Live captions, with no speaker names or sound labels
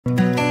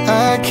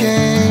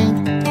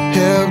can't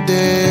help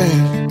this.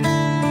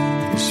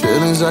 These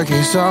feelings I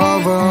can't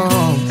solve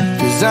them,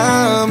 'cause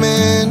I'm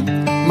in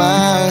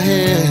my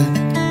head.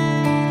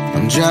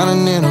 I'm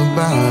drowning in a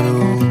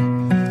bottle.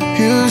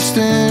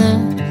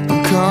 Houston,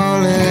 I'm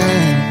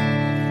calling.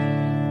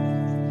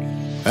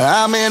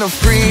 I'm in a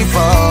free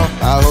fall.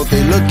 I hope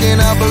they looking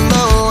out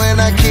below, and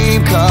I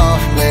keep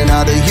calling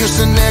out to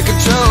Houston, their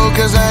control,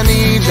 'cause I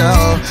need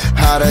y'all.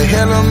 How the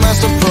hell am I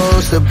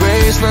supposed to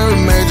brace for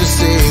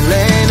emergency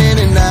landing?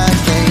 And I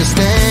can't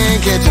stand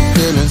catching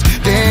feelings,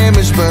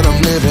 damaged but I'm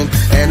living.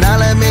 And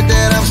I'll admit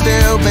that I'm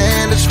still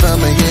bandaged from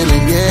a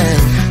healing, yeah.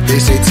 They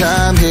say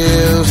time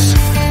heals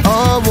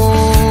all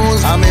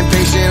wounds. I'm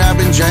impatient, I've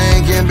been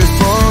drinking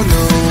before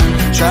noon,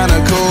 trying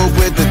to cope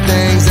with the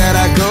things that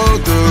I go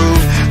through.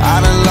 I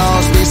done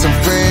lost me some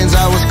friends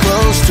I was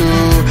close to.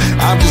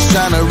 I'm just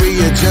trying to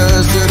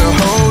readjust to the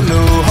whole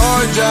new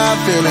hard job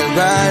feeling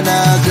right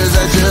now, 'cause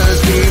I just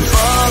keep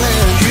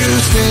falling.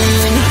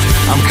 Houston,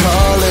 I'm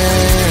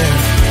calling.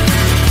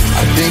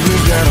 I think we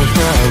got a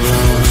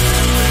problem.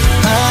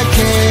 I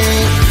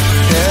can't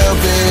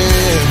help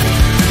it.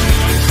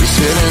 These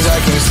feelings I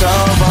can't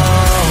solve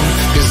them,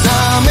 'cause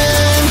I'm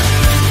in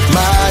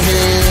my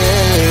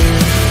head.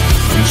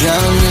 I'm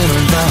drowning in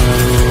a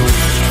bottle.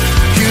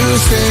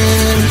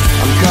 Houston,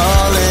 I'm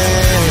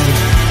calling.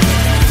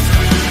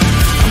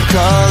 I'm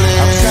calling.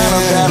 I'm trying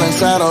to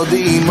balance out all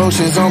the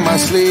emotions on my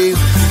sleeve.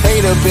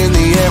 Hate up in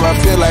the air, I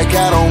feel like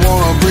I don't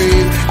wanna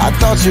breathe. I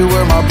thought you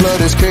were my blood,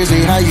 it's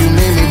crazy how you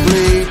made me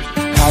bleed,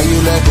 how you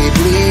left me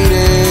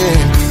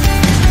bleeding.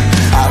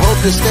 I hope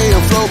to stay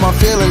afloat, my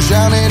feelings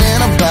drowning in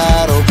a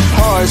bottle.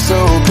 Heart so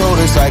cold,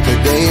 it's like a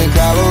day in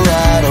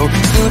Colorado.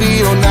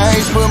 Studio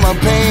nights, put my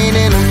pain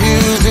in the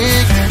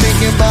music.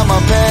 Thinking about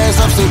my past,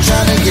 I'm still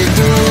trying to get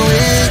through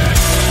it.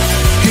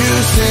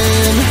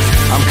 Houston,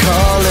 I'm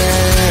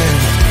calling.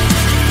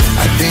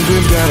 I think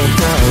we've got a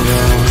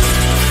problem.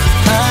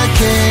 I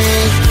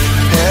can't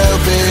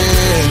help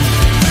it.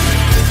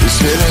 These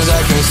feelings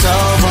I can't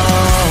solve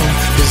them,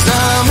 'cause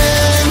I'm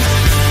in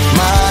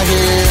my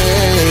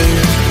head.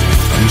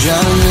 I'm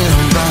drowning in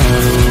a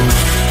bottle.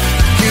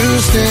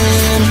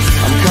 Houston,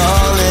 I'm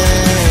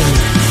calling.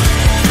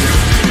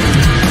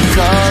 I'm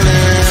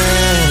calling.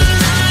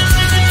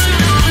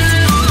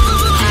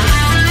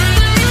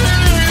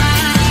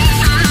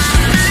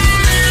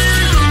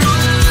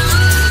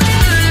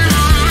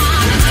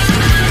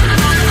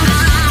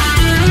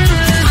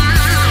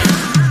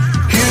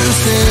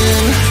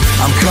 Houston,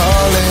 I'm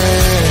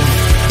calling.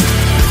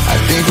 I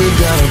think we've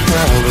got a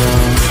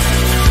problem.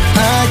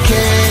 I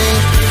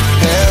can't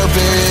help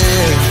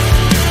it.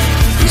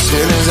 These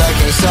feelings I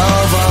can't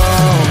solve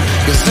them,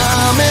 'cause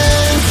I'm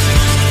in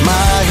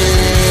my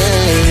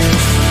head.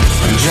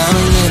 I'm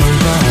drowning in a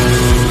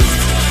bottle.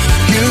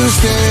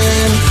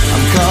 Houston,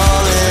 I'm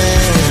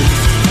calling.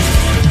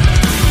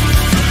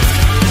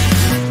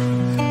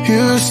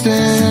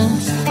 Houston,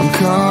 I'm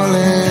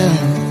calling.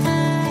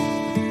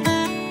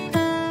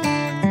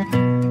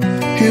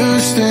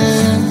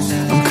 Houston,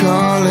 I'm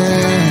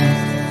calling.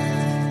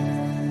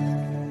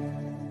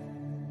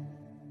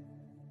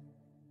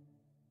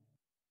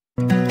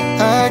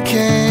 I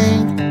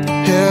can't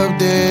help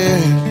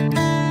this.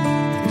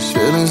 These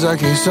feelings I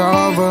can't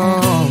solve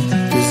them,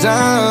 'cause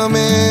I'm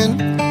in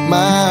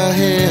my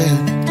head.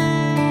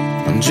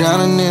 I'm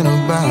drowning in a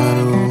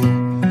bottle.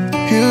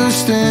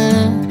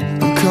 Houston,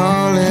 I'm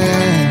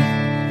calling.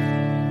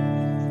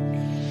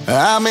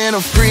 I'm in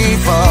a free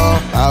fall.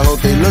 I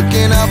hope they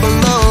looking out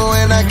below,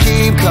 and I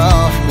keep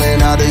calling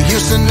out to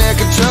Houston, their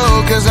control,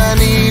 'cause I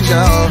need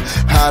y'all.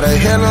 How the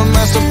hell am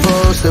I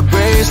supposed to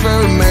brace for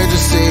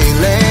emergency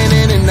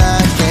landing? And I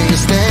can't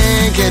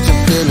stand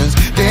catching feelings,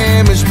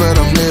 damaged but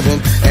I'm living.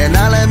 And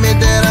I'll admit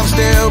that I'm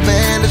still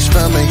bandaged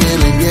from a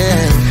healing,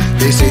 yeah.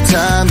 They say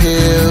time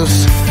heals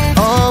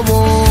all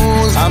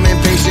wounds. I'm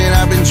impatient,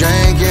 I've been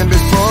drinking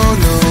before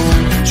noon,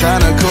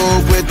 trying to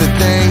cope with the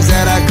things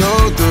that I go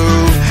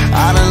through.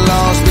 I done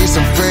lost me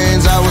some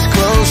friends I was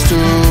close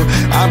to.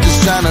 I'm just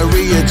trying to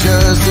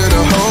readjust to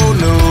the whole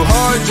new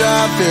hard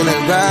job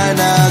feeling right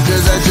now,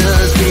 'cause I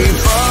just keep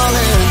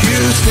falling.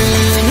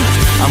 Houston,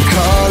 I'm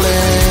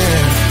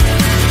calling.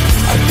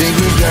 I think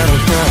we've got a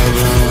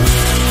problem.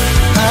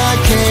 I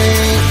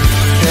can't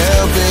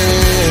help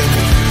it.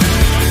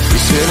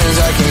 These feelings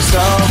I can't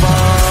solve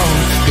them,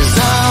 'cause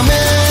I'm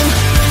in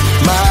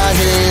my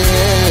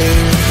head.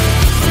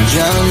 I'm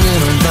drowning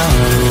in a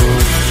bottle.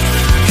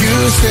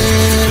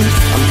 Houston,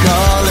 I'm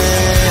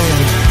calling.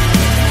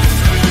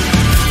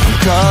 I'm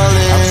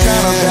calling. I'm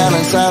trying to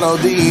balance out all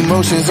the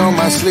emotions on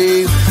my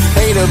sleeve.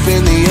 Hate up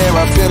in the air,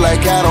 I feel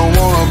like I don't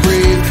wanna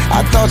breathe.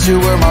 I thought you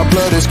were my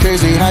blood, it's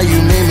crazy how you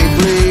made me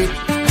bleed,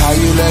 how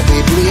you left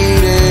me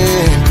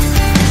bleeding.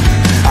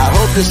 I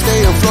hope to stay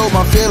afloat,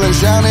 my feelings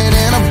drowning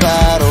in a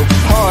bottle.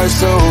 Heart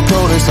so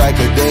cold, it's like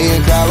a day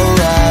in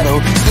Colorado.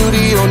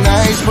 Studio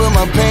nights, put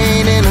my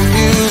pain in the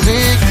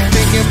music.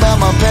 Thinking about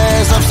my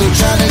past, I'm still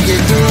trying to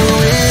get through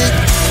it.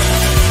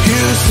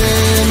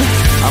 Houston,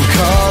 I'm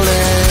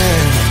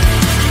calling.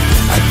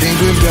 I think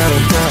we've got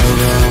a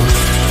problem.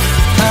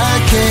 I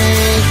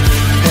can't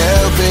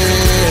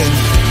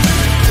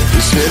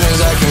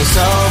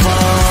solve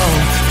them,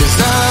 'cause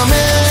I'm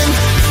in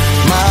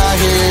my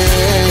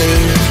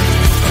head.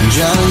 I'm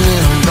drowning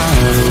in a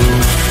bottle.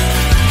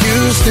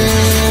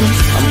 Houston,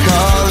 I'm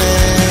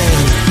calling,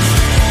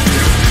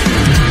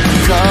 I'm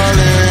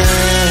calling.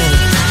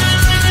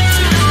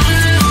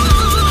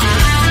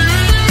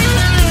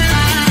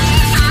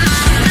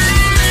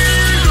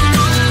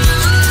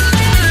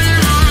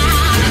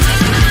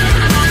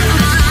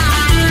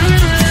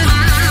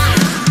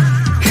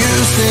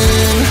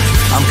 Houston,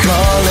 I'm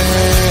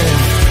calling.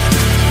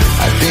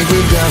 I think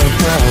we've got a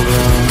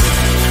problem.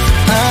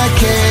 I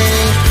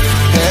can't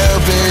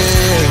help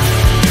it.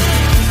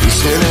 These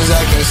feelings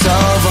I can't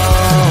solve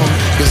them,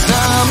 'cause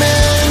I'm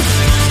in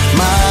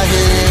my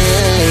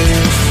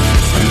head.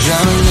 I'm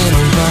drowning in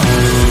a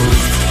bottle.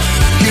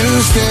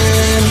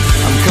 Houston,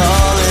 I'm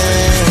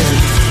calling.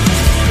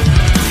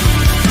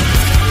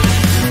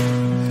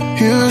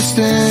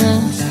 Houston,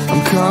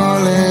 I'm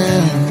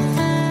calling.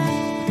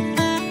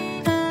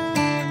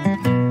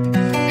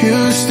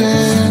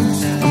 Houston,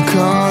 I'm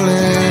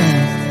calling.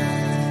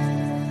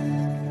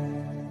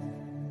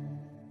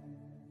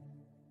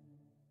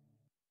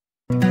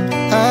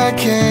 I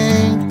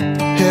can't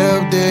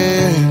help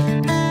this.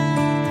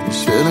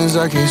 These feelings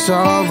I can't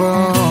solve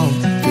them,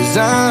 'cause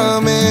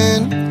I'm in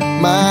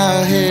my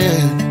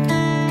head.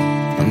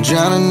 I'm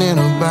drowning in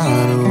a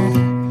bottle.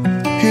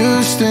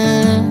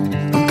 Houston,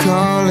 I'm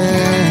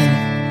calling.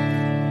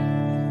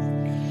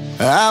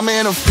 I'm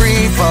in a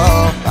free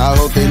fall. I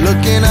hope they're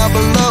looking out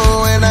below,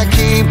 and I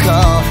keep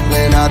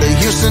calling out of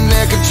Houston,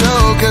 their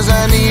control, 'cause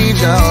I need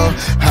y'all.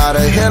 How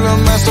the hell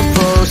am I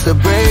supposed to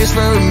brace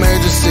for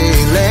emergency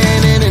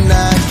landing? And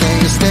I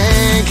can't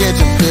stand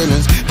catching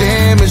feelings,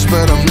 damaged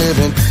but I'm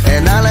living.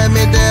 And I'll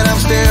admit that I'm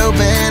still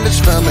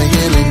bandaged from a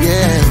healing,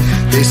 yeah.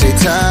 They say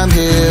time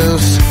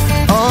heals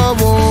all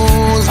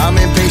wounds. I'm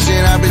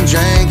impatient, I've been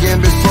drinking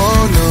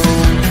before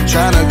noon,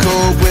 trying to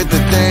cope with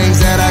the things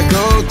that I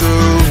go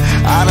through.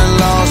 I done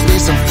lost me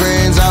some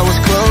friends I was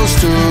close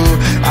to.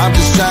 I'm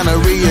just trying to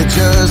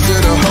readjust to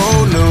the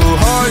whole new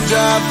hard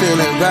job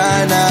feeling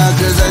right now,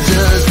 'cause I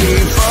just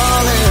keep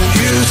falling.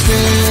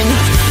 Houston,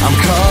 I'm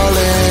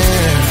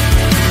calling.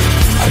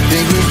 I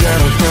think we've got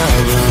a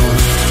problem.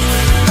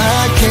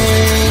 I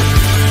can't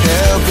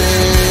help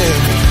it.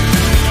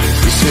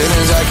 These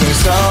feelings I can't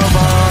solve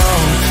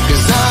them,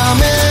 'cause I'm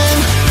in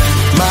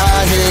my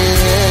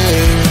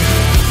head.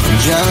 I'm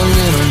drowning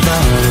in a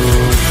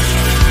bottle.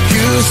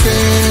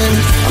 Houston,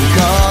 I'm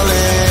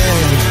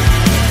calling,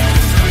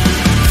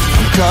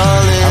 I'm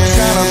calling. I'm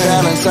trying to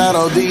balance out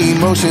all the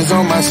emotions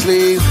on my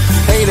sleeve.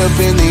 Hate up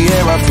in the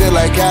air, I feel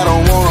like I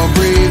don't wanna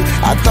breathe.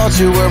 I thought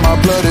you were my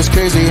blood, it's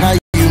crazy how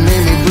you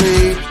made me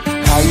bleed,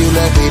 how you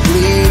left me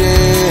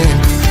bleeding.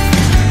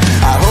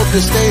 I hope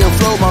to stay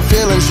afloat, my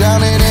feelings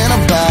drowning in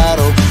a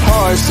bottle.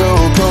 Heart so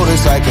cold,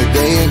 it's like a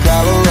day in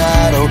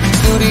Colorado.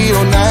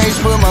 Studio nights,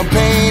 put my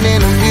pain in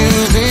the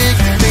music.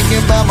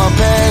 Thinking about my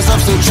past, I'm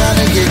still trying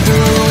to get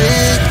through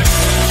it.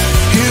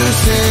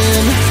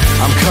 Houston,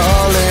 I'm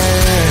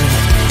calling.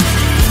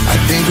 I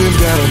think we've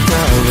got a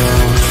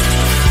problem.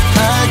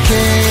 I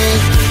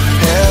can't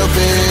help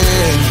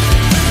it.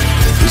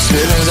 These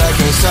feelings I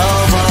can't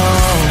solve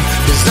them,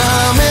 'cause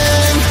I'm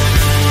in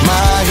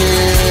my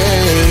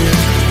head.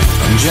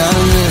 I'm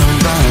drowning in a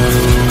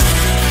bottle.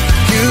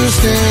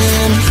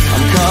 Houston,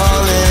 I'm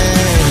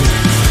calling,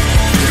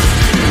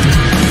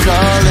 I'm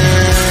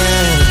calling.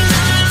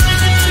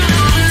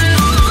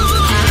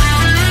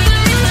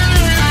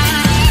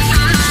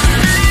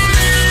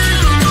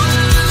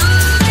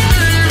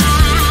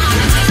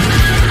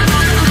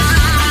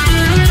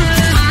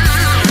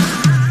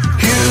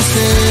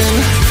 Houston,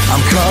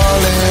 I'm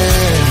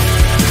calling.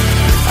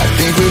 I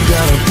think we've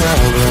got a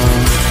problem.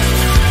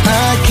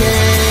 I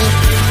can't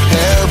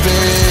help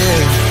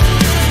it.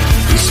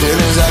 These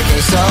feelings I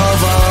can't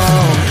solve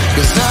them,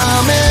 'cause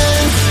I'm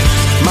in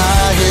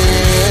my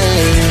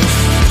head.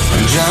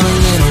 I'm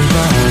drowning in a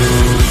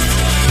bottle.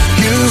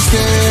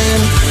 Houston,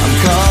 I'm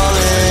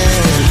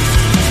calling.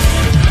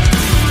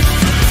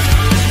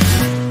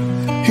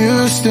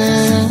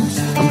 Houston,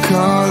 I'm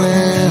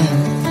calling.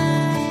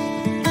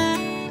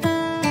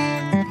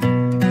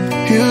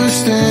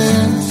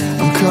 Houston,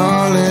 I'm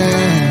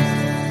calling.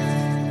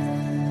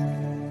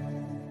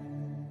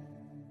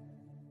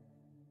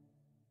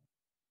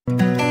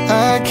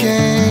 I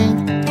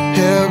can't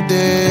help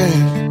this.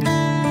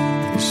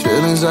 These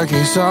feelings I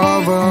can't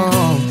solve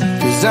them,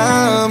 'cause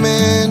I'm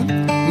in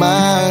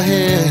my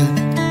head.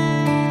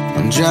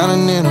 I'm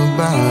drowning in a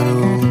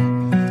bottle.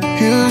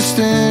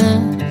 Houston,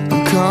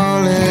 I'm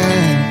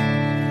calling.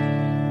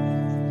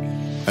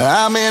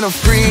 I'm in a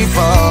free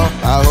fall.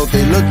 I hope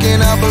they're looking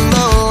out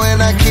below, and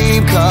I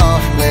keep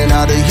calling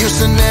out of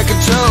Houston, their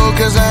control,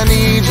 'cause I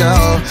need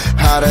y'all.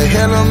 How the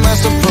hell am I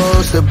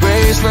supposed to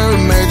brace for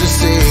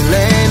emergency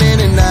landing?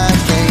 And I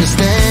can't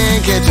stand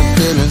catching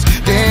feelings,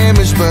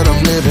 damaged but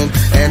I'm living.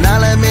 And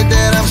I'll admit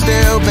that I'm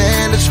still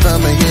bandaged from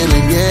a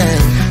healing, yeah.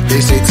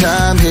 They say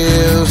time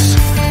heals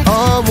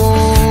all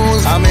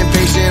wounds. I'm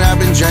impatient, I've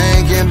been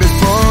drinking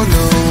before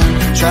noon,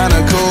 trying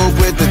to cope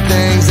with the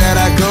things that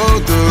I go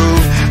through.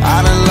 I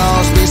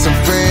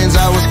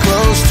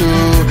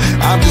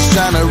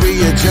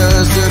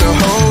readjust to the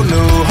whole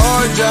new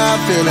hard job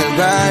feeling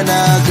right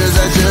now, cause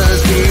I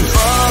just keep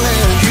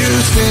falling.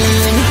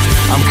 Houston,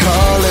 I'm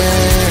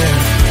calling.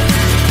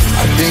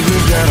 I think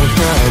we've got a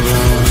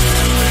problem.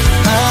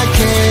 I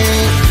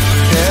can't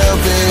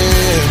help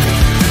it.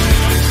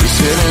 These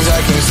feelings I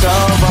can't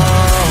solve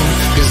on,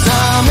 cause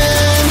I'm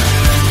in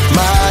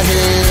my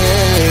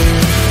head.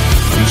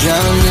 I'm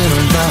drowning in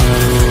a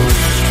bottle.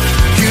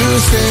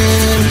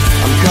 Houston,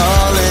 I'm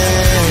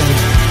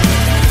calling.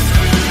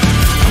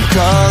 I'm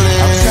calling.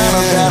 I'm trying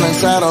to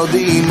balance out all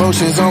the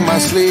emotions on my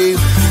sleeve.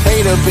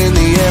 Hate up in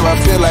the air, I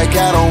feel like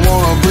I don't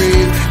wanna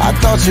breathe. I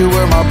thought you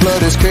were my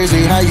blood, it's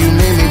crazy how you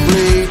made me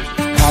bleed.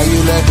 How you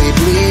left me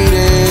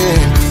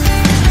bleeding.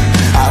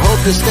 I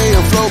hope to stay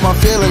afloat, my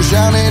feelings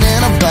drowning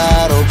in a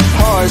bottle.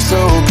 Heart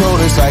so cold,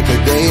 it's like a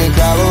day in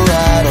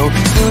Colorado.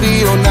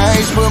 Studio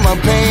nights, put my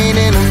pain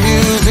in the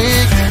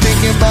music.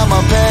 Thinking about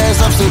my past,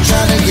 I'm still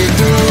trying to get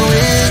through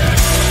it.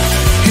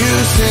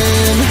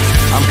 Houston,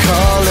 I'm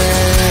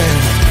calling.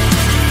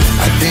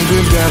 I think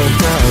we've got a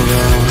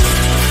problem.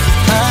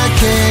 I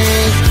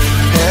can't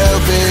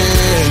help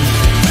it.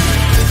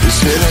 These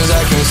feelings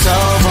I can't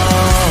solve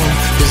on,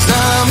 cause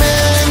I'm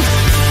in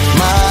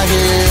my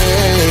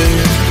head.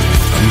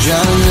 I'm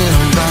drowning in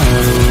a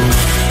bottle.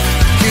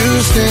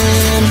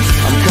 Houston,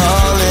 I'm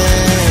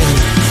calling.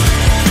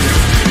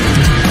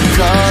 I'm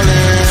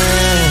calling.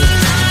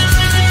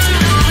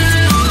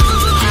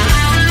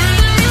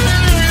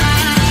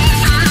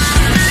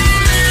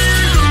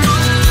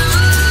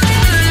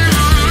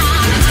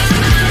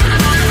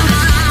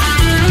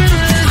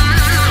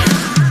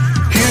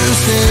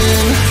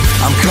 Houston,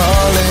 I'm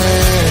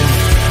calling.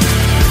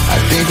 I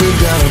think we've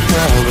got a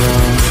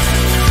problem.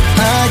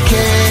 I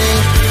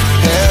can't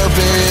help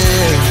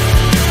it.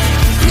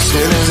 These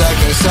feelings I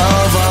can't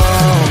solve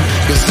on,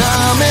 cause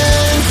I'm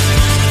in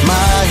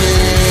my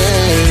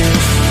head.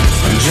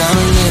 I'm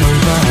drowning in a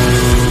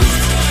bottle.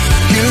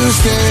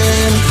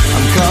 Houston,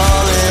 I'm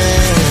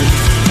calling.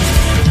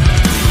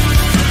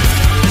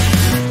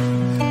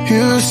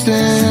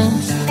 Houston,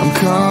 I'm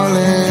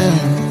calling.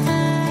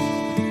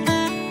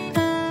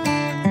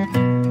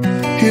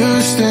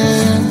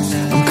 Houston,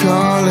 I'm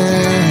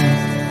calling.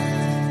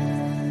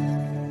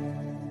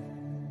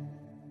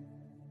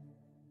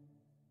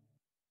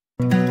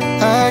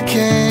 I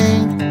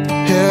can't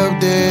help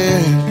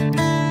this.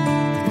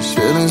 These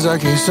feelings I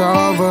can't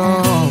solve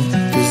on,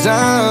 cause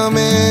I'm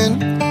in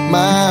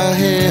my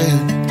head.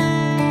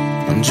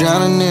 I'm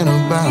drowning in a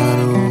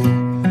bottle.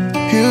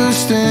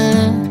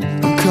 Houston,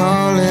 I'm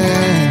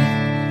calling.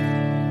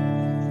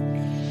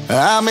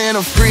 I'm in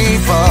a free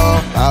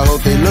fall. I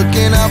hope they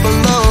looking out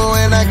below,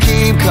 and I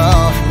keep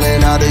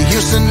calling out of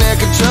Houston, their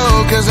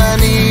control, cause I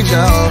need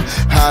y'all.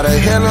 How the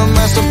hell am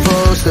I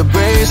supposed to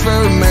brace for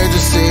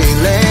emergency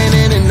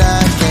landing? And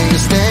I can't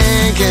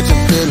stand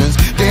catching feelings,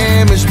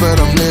 damaged but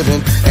I'm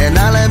living. And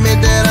I'll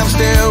admit that I'm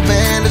still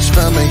bandaged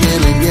from a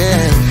healing,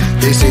 yeah.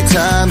 They say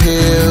time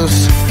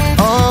heals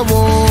all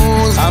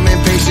wounds. I'm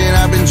impatient,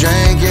 I've been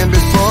drinking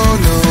before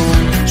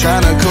noon,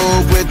 trying to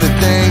cope with the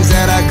things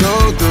that I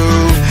go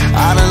through.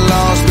 I done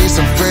lost me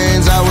some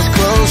friends I was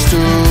close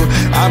to.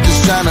 I'm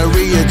just trying to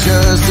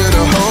readjust to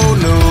the whole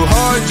new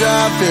hard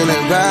job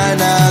feeling right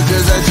now,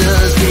 cause I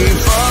just keep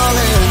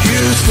falling.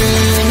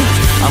 Houston,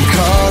 I'm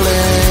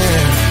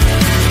calling.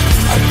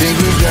 I think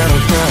we've got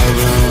a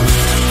problem.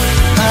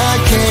 I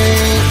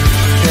can't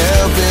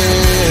help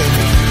it.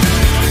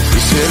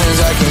 These feelings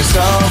I can't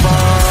solve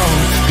on,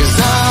 cause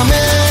I'm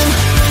in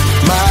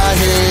my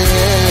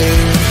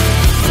head.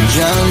 I'm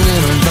drowning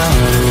in a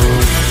bottle.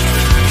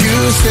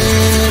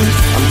 Houston,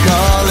 I'm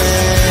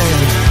calling.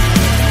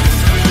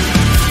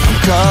 I'm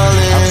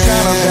calling. I'm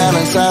trying to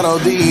balance out all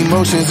the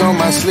emotions on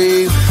my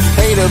sleeve.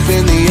 Hate up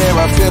in the air,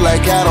 I feel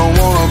like I don't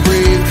wanna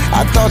breathe.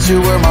 I thought you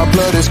were my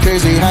blood, it's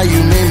crazy how you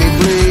made me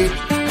bleed.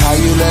 How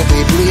you left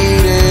me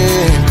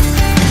bleeding.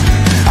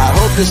 I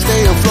hope to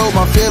stay afloat,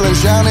 my feelings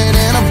drowning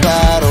in a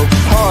bottle.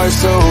 Heart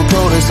so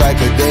cold, it's like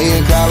a day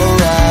in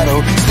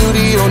Colorado.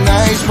 Studio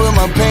nights, put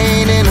my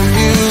pain in the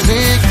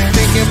music.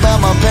 Thinking about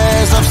my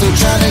past, I'm still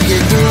trying to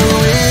get through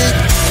it.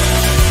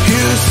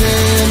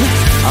 Houston,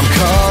 I'm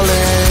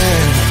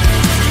calling.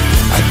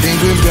 I think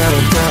we've got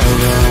a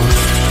problem.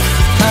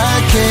 I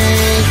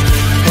can't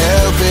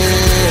help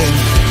it.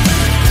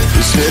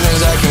 These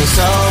feelings I can't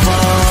solve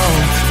on,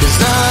 cause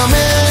I'm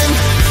in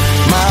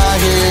my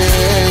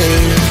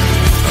head.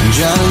 I'm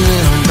drowning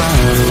in a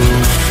bottle.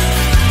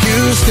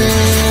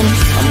 Houston,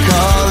 I'm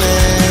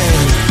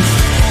calling.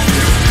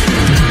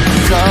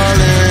 I'm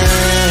calling.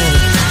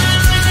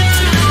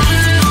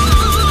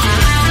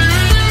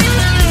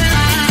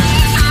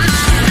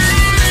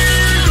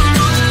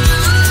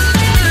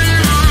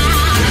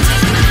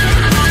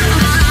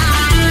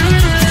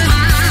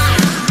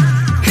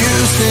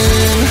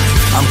 Houston,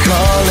 I'm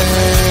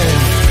calling.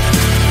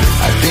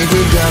 I think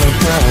we've got a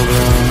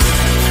problem.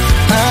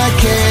 I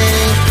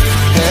can't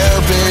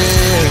help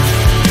it.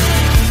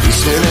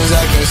 These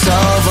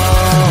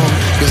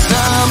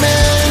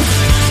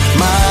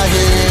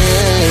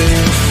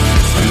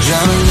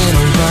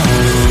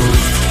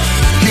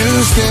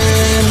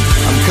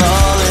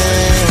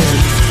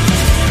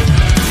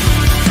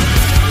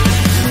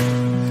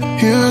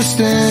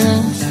Houston,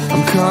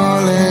 I'm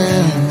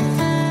calling.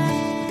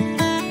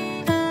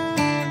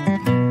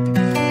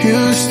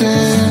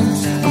 Houston,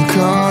 I'm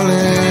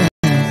calling.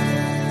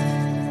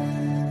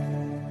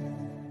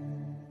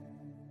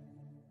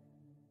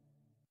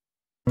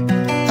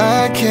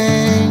 I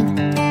can't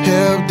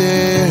help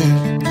this.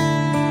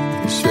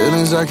 These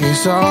feelings I can't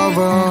solve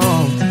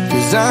them,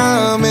 'cause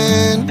I'm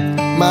in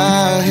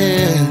my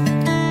head.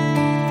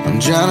 I'm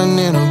drowning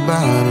in a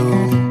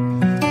bottle.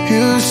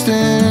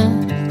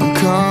 Houston, I'm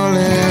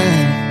calling.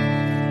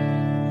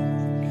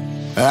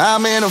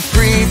 I'm in a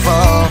free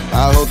fall.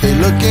 I hope they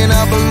looking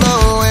out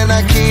below, and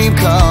I keep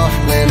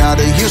calling out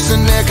of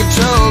Houston air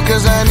control,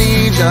 'cause I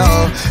need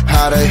y'all.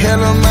 How the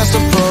hell am I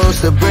supposed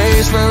to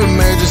brace for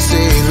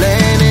emergency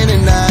landing?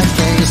 And I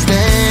can't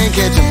stand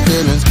catching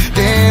feelings,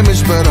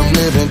 damaged but I'm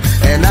living.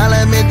 And I'll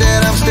admit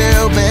that I'm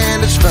still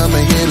bandaged from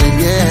a healing,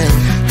 yeah.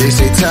 They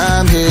say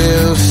time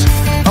heals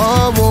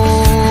all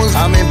wounds.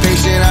 I'm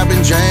impatient, I've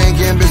been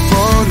drinking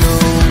before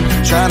noon,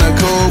 trying to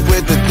cope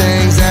with the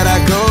things that I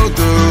go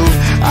through.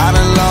 I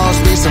done lost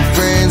me some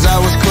friends I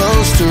was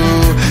close to.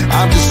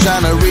 I'm just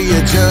trying to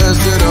readjust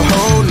to the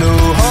whole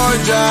new hard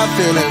job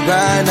feeling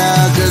right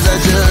now, 'cause I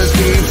just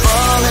keep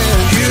falling.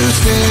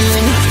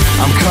 Houston,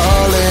 I'm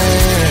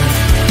calling.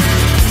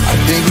 I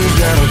think we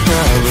got a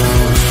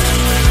problem.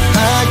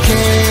 I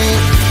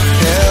can't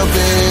help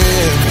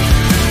it.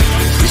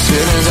 These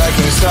feelings I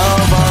can't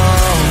solve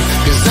them,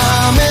 'cause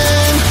I'm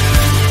in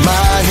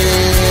my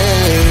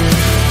head.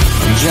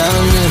 I'm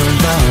drowning in a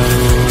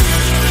bottle.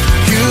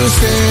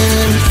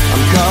 Houston,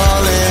 I'm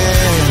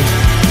calling.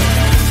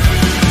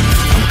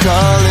 I'm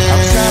calling.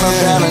 I'm trying to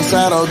balance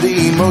out all the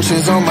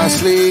emotions on my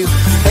sleeve.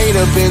 Hate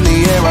up in the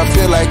air, I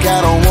feel like I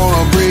don't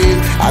wanna breathe.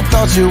 I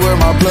thought you were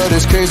my blood,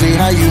 it's crazy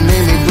how you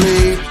made me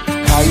bleed,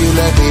 how you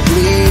left me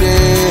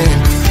bleeding.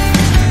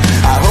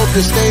 I hope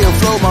to stay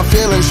afloat, my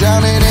feelings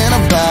drowning in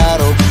a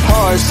bottle.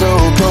 Heart so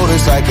cold,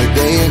 it's like a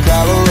day in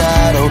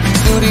Colorado.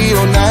 Studio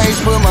nights,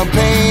 put my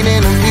pain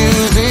in the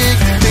music.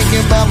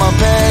 Thinking about my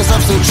past,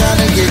 I'm still trying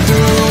to get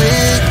through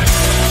it.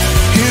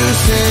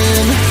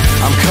 Houston,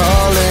 I'm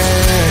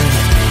calling.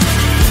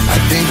 I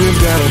think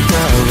we've got a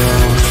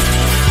problem.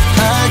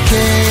 I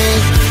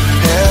can't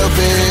help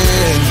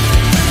it.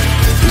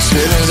 These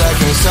feelings I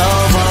can't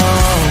solve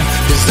them,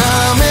 'cause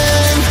I'm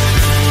in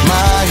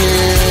my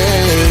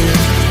head.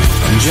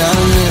 I'm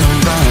drowning in a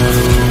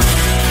bottle.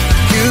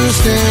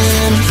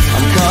 Houston,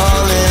 I'm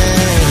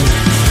calling.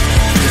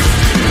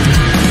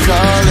 I'm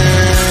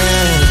calling.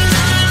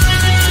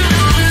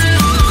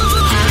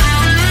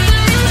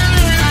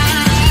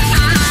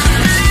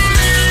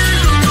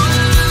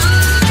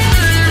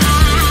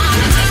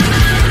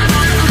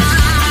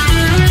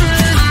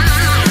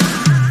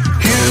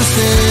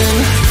 Houston,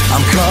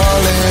 I'm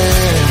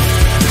calling.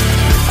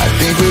 I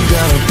think we've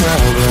got a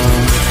problem.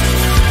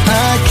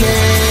 I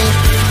can't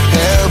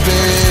help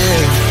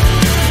it.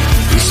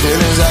 These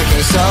feelings I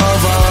can't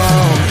solve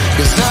them,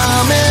 'cause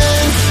I'm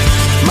in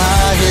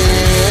my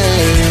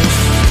head.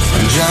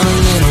 I'm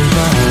drowning in a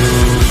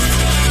bottle.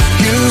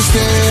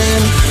 Houston,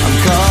 I'm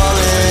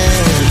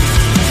calling.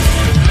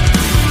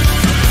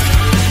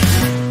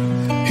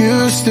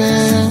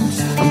 Houston,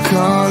 I'm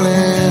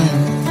calling.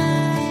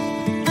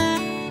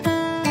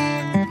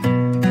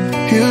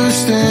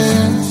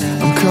 Houston,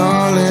 I'm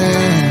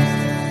calling.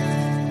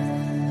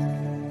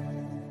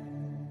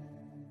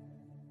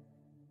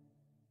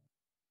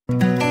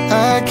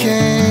 I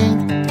can't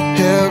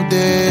help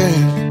this.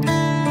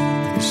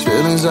 These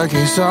feelings I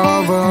can't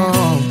solve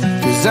them,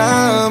 'cause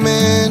I'm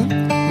in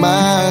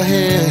my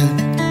head.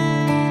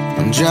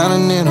 I'm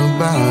drowning in a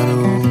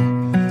bottle.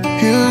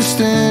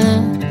 Houston,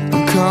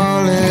 I'm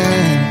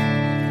calling.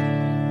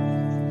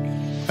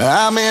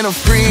 I'm in a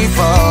free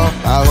fall.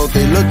 I hope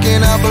they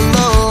looking out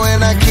below,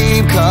 and I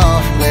keep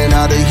calling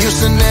out of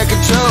Houston air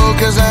control,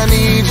 'cause I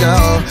need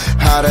y'all.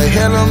 How the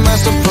hell am I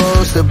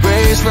supposed to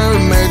brace for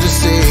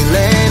emergency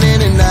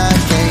landing? And I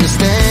can't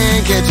stand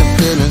catching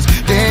feelings,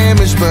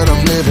 damaged but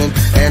I'm living.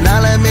 And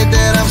I'll admit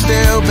that I'm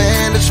still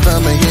bandaged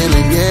from a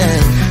healing, yeah.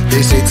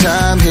 They say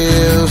time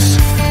heals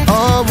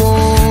all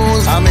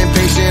wounds. I'm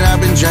impatient, I've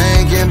been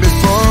drinking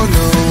before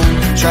noon,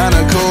 trying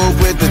to cope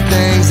with the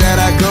things that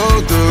I go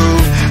through.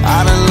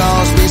 I done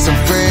lost me some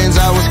friends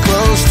I was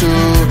close to.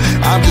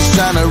 I'm just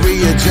trying to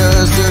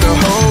readjust to the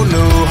whole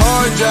new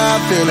hard job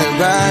feeling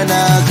right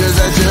now, 'cause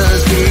I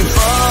just keep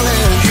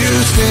falling.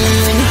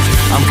 Houston,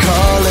 I'm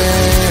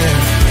calling.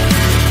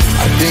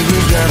 I think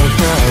we've got a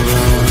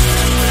problem.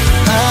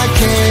 I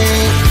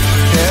can't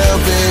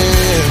help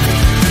it.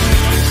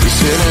 These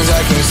feelings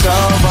I can't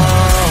solve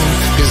them,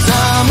 'cause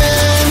I'm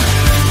in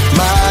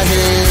my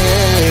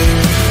head.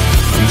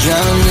 I'm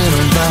drowning in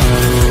a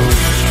bottle.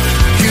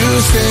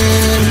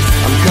 Houston,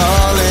 I'm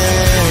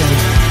calling.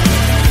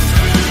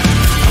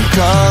 I'm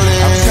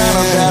calling. I'm trying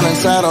to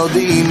balance out all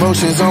the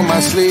emotions on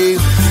my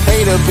sleeve.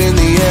 Hate up in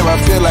the air, I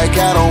feel like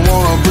I don't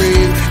wanna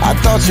breathe. I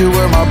thought you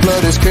were my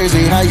blood, it's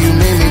crazy how you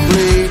made me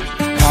bleed,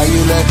 how you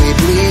left me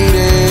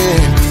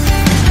bleeding.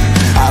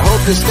 I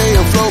hope to stay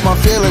afloat, my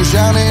feelings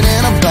drowning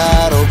in a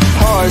bottle.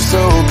 Heart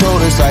so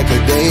cold, it's like a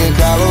day in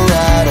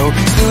Colorado.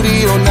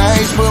 Studio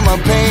nights, put my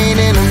pain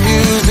in the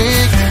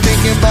music.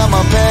 Thinking about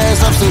my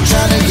past, I'm still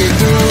trying to get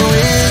through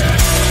it.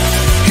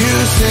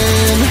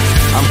 Houston,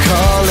 I'm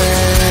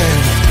calling.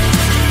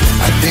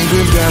 I think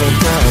we've got a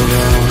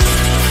problem.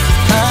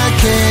 I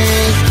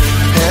can't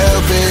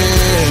help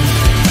it.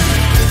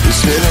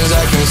 These feelings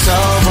I can't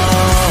solve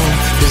them.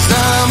 'Cause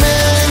I'm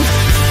in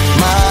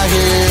my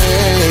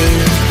head.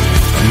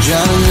 I'm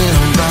drowning in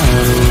a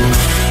bottle.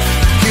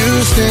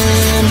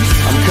 Houston,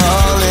 I'm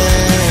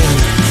calling.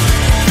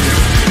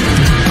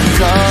 I'm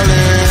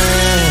calling.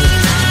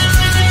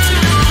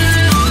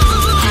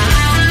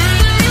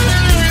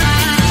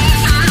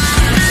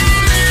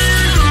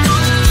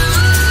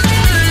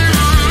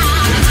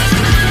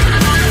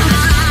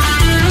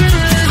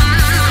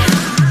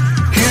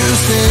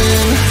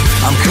 Houston,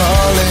 I'm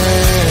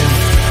calling.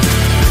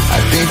 I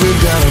think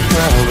we've got a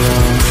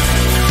problem.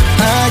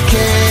 I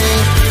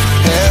can't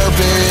help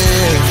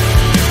it.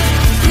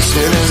 These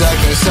feelings I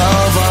can't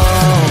solve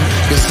them.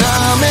 'Cause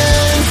I'm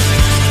in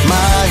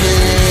my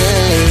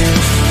head.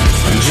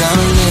 I'm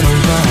drowning in a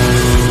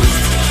bottle.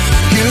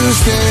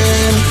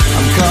 Houston,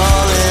 I'm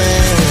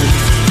calling.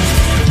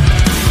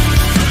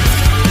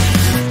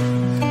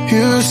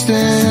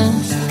 Houston,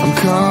 I'm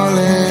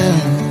calling.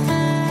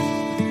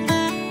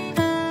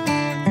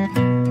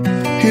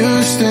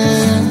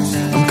 Houston,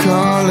 I'm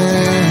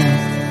calling.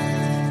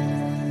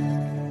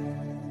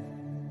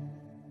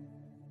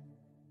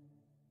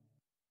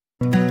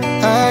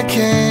 I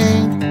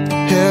can't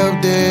help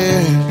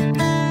this.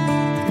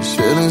 These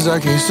feelings I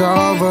can't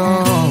solve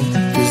them.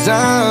 'Cause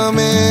I'm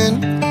in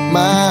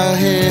my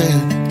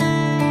head.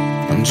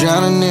 I'm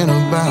drowning in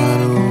a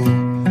bottle.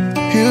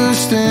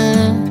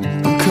 Houston,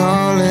 I'm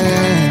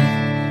calling.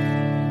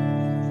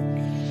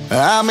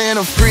 I'm in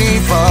a free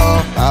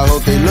fall. I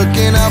hope they're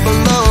looking out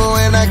below.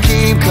 And I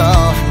keep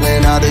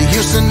calling out of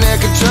Houston, their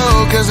control.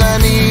 'Cause I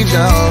need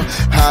y'all.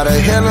 How the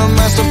hell am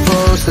I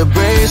supposed to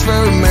brace for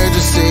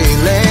emergency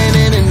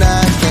landing? And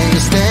I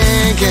can't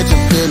stand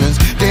catching feelings.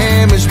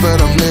 Damaged, but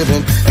I'm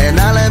living. And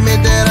I'll admit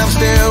that I'm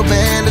still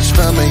bandaged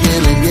from a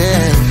healing,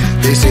 yeah.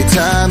 They say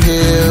time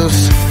heals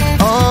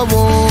all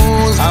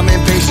wounds. I'm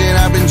impatient,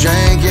 I've been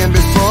drinking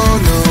before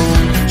noon.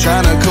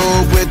 Trying to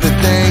cope with the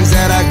things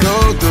that I go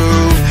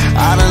through.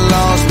 I done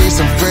lost me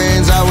some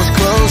friends I was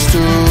close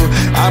to.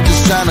 I'm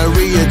just trying to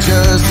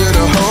readjust to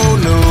the whole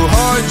new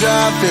hard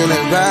job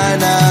feeling right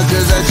now.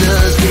 'Cause I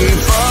just keep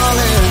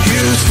falling.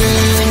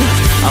 Houston,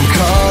 I'm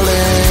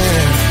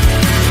calling.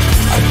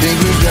 I think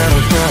we've got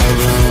a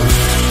problem.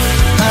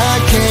 I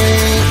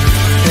can't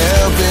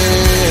help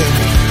it.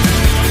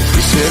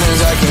 These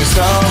feelings I can't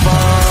solve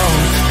them.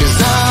 'Cause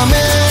I'm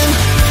in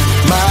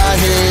my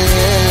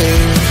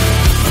head.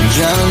 I'm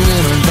drowning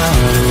in a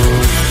bottle.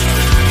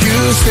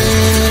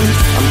 Houston,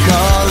 I'm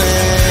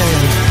calling.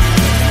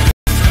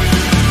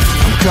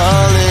 I'm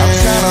calling. I'm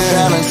trying to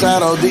balance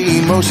out all the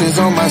emotions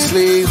on my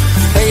sleeve.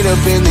 Hate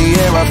up in the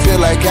air, I feel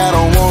like I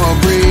don't wanna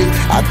breathe.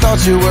 I thought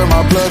you were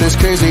my blood, it's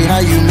crazy how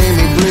you made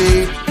me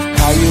bleed.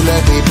 How you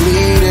left me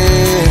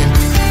bleeding.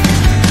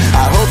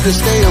 I hope to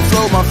stay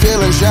afloat, my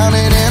feelings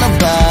drowning in a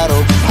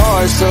bottle.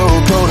 Heart so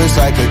cold, it's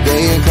like a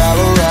day in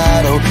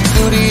Colorado.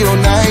 Studio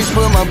nights,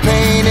 put my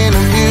pain in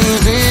the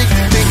music.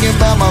 Thinking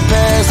about my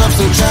past, I'm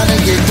still trying to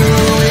get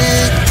through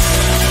it.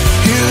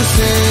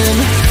 Houston,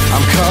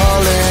 I'm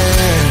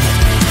calling.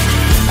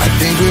 I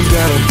think we've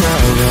got a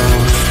problem.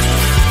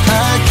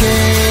 I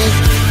can't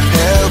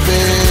help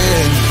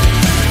it.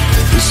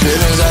 These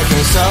feelings I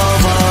can't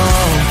solve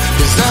them.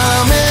 'Cause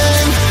I'm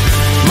in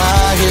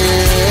my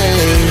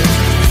head.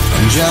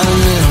 I'm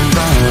drowning in a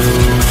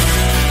bottle.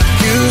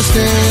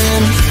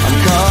 Houston, I'm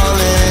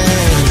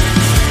calling.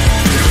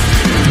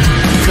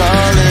 I'm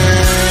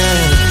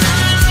calling.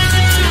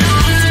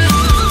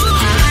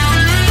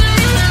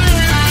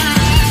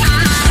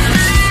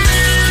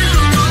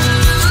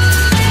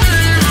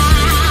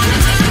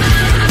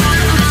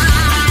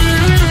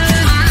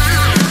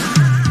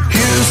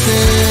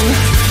 Houston,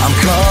 I'm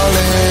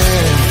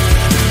calling.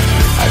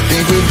 I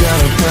think we've got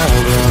a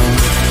problem.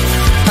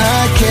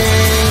 I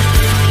can't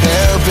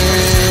help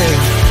it.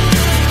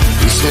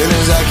 These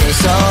feelings I can't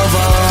solve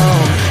them.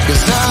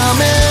 'Cause I'm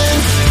in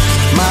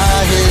my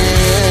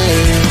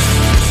head.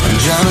 I'm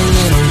drowning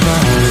in a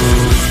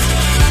bottle.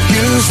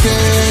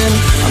 Houston,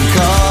 I'm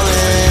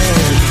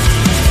calling.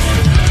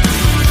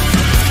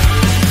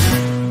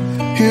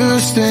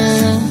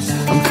 Houston,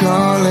 I'm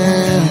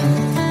calling.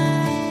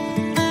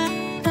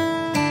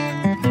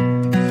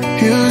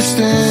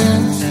 Houston,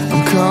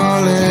 I'm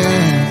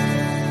calling.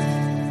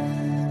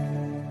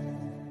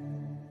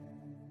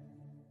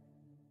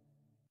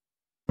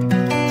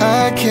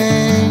 I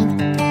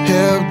can't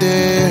help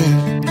this.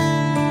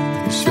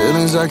 These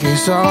feelings I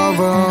can't solve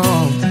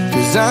them.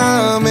 'Cause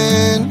I'm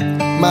in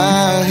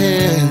my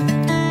head.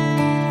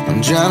 I'm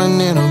drowning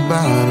in a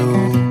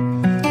bottle.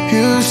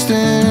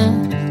 Houston,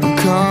 I'm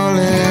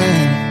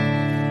calling.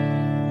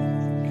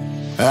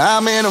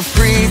 I'm in a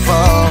free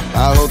fall.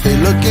 I hope they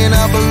looking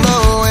out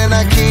below. And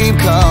I keep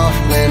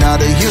calling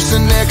out of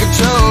Houston air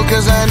control,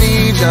 cause I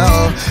need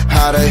y'all.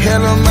 How the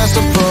hell am I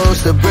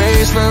supposed to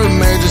brace for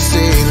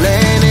emergency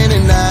landing?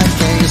 And I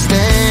can't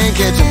stand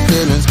catching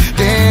feelings,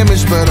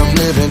 damaged but I'm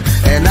living.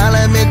 And I'll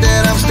admit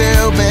that I'm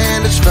still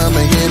bandaged from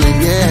a healing,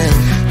 yeah.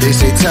 They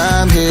say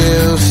time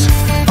heals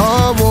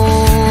all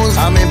wounds.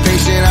 I'm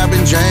impatient, I've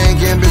been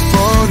drinking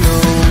before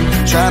noon,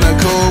 trying to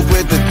cope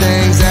with the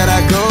things that I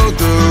go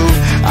through.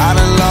 I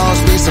done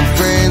lost me some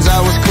friends I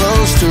was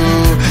close to.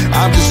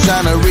 I'm just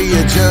trying to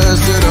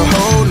readjust to the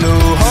whole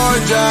new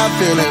hard job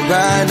feeling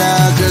right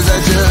now, cause I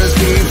just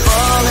keep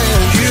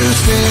falling.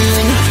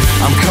 Houston,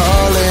 I'm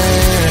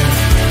calling.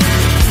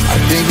 I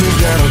think we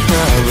got a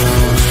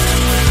problem.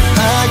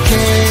 I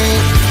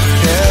can't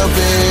help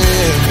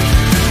it.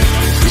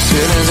 These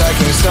feelings I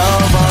can't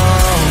solve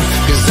on,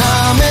 cause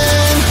I'm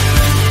in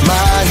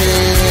my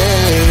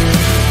head.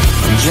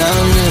 I'm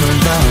drowning in a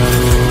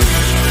bottle.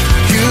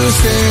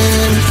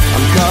 Houston,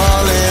 I'm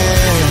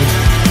calling.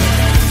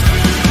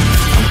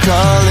 I'm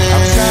calling.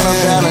 I'm trying to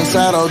balance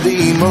out all the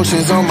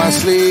emotions on my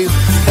sleeve.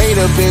 Hate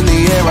up in the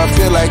air, I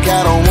feel like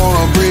I don't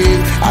wanna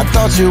breathe. I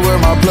thought you were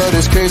my blood,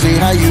 it's crazy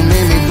how you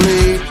made me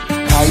bleed,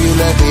 how you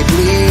let me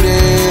bleed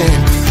it.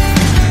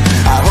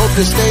 I hope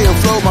to stay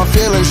afloat, my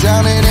feelings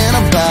drowning in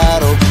a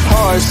bottle.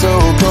 Heart so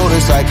cold,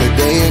 it's like a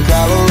day in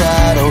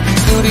Colorado.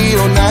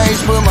 Studio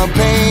nights, put my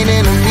pain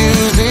in the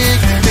music.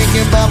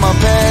 Thinking about my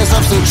past,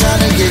 I'm still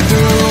trying to get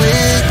through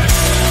it.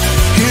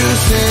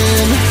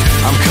 Houston,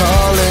 I'm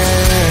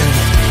calling.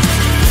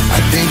 I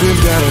think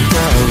we've got a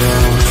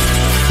problem.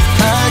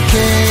 I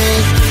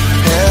can't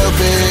help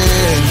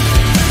it.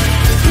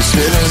 These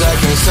feelings I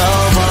can't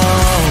solve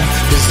on,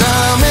 cause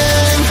I'm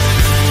in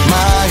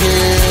my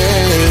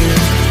head.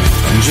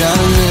 I'm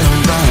drowning in a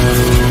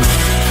bottle.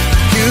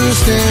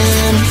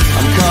 Houston,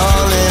 I'm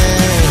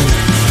calling.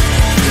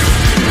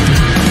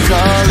 I'm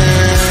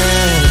calling.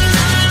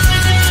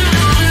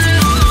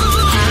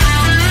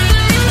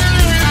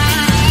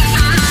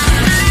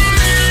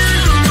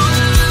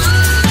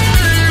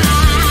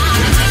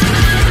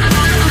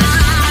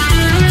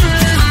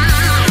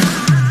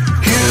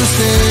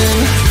 Houston,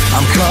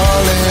 I'm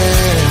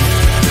calling.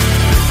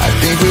 I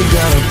think we've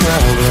got a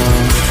problem.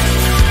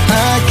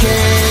 I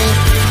can't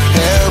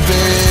help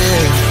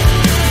it.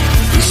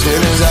 These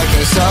feelings I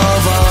can't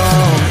solve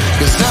on,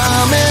 cause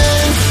I'm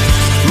in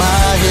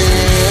my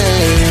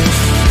head.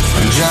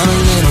 I'm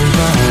drowning in a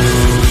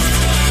bottle.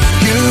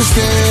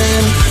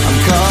 Houston, I'm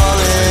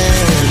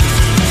calling.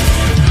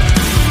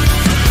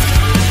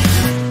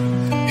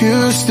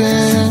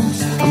 Houston,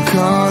 I'm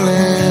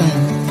calling.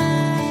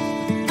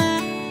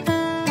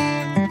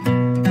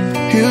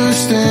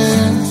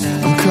 Houston,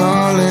 I'm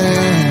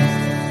calling.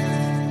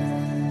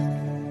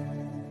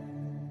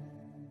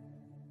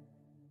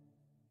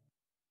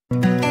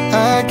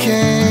 I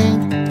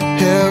can't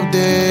help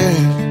this.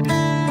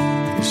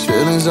 These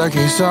feelings I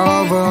can't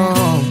solve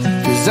on,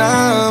 cause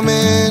I'm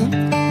in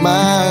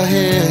my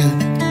head.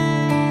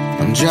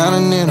 I'm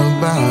drowning in a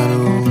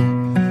bottle.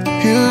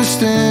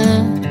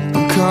 Houston,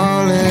 I'm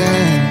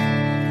calling.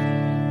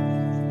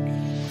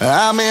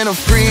 I'm in a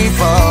free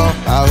fall,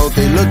 I hope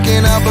they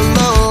looking out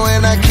below.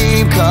 And I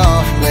keep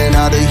calling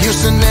out of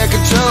Houston air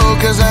control,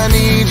 cause I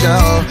need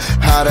y'all.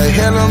 How the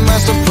hell am I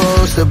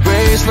supposed to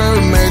brace for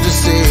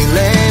emergency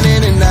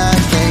landing? And I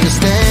can't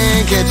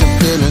stand catching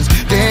feelings,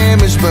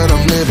 damaged but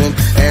I'm living.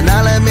 And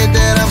I'll admit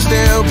that I'm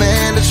still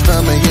bandaged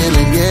from a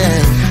healing, yeah.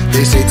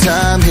 They say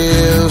time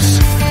heals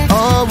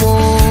all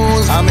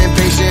wounds. I'm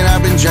impatient,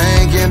 I've been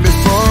drinking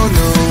before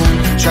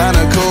noon, trying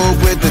to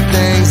cope with the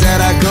things that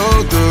I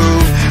go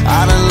through.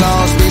 I done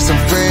lost me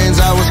some friends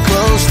I was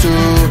close to.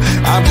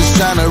 I'm just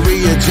trying to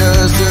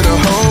readjust to the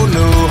whole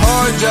new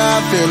hard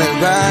job feeling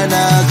right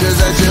now, cause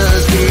I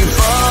just keep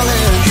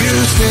falling.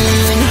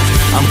 Houston,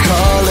 I'm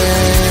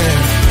calling.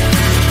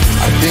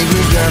 I think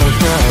we've got a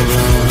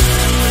problem.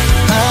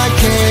 I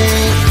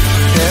can't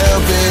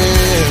help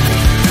it.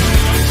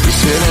 These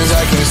feelings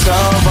I can't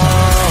solve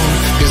on,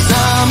 cause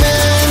I'm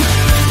in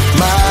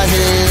my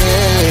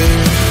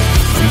head.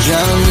 I'm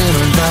drowning in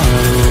a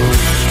bottle.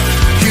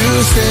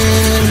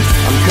 Houston,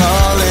 I'm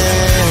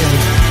calling.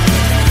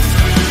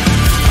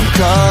 I'm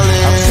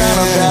calling. I'm trying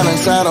to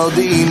balance out all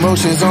the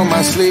emotions on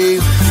my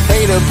sleeve.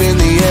 Hate up in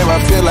the air, I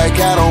feel like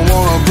I don't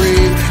wanna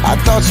breathe. I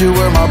thought you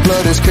were my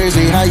blood, it's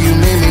crazy how you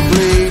made me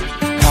bleed,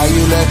 how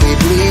you let me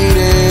bleed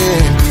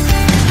it.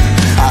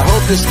 I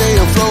hope to stay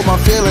afloat, my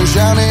feelings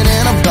drowning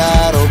in a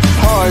bottle.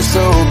 Heart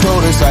so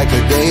cold, it's like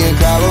a day in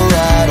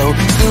Colorado.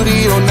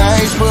 Studio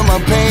nights, put my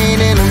pain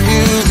in the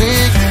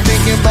music.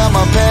 Thinking about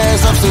my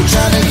past, I'm still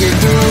trying to get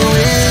through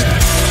it.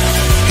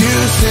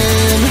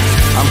 Houston,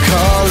 I'm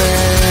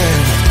calling.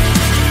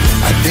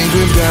 I think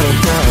we've got a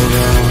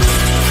problem.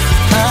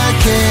 I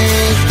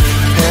can't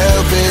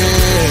help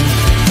it.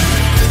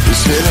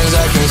 These feelings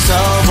I can't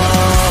solve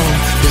on,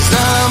 cause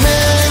I'm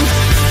in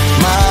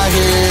my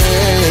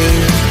head.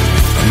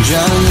 I'm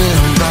drowning in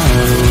a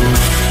bottle.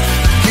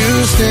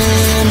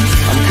 Houston,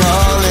 I'm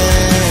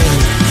calling.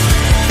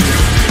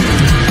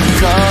 I'm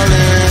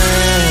calling.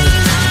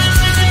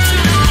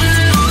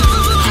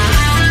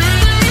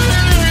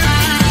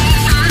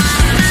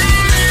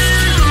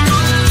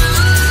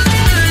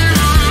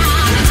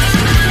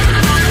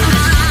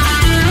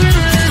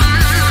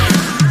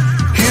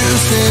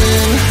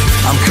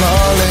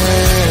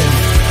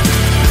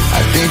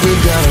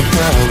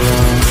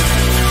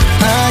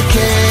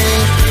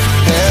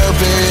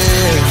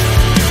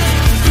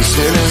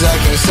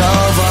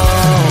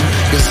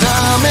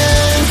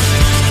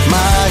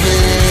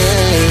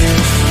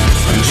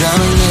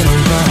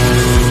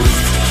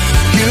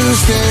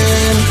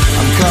 Houston,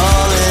 I'm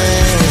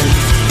calling.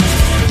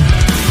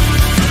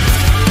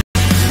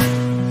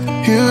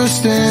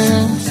 Houston,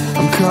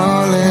 I'm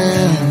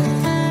calling.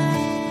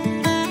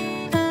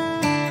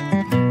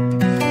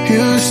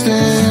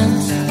 Houston,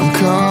 I'm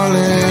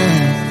calling.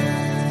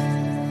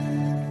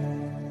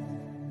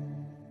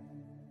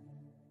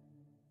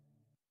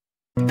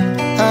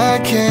 I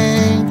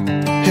can't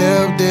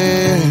help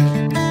this.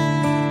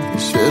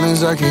 These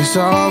feelings I can't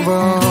solve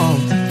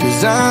them,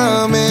 'cause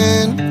I'm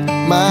in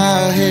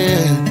my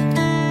head.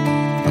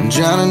 I'm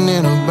drowning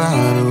in a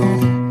bottle.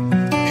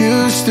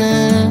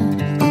 Houston,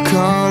 I'm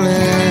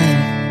calling.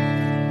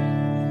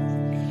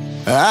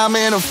 I'm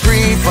in a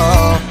free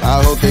fall.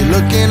 I hope they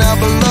looking out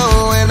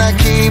below, and I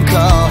keep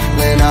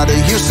calling out to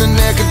Houston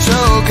air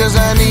control, 'cause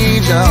I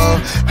need y'all.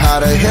 How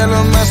the hell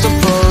am I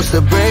supposed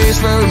to brace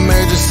for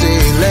emergency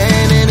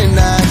landing? And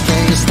I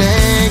can't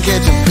stand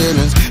catching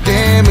feelings,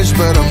 damaged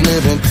but I'm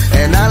living.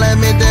 And I'll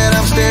admit that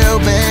I'm still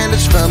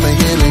bandaged from a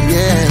healing,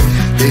 yeah.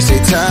 They say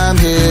time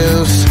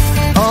heals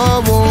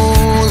all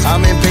wounds.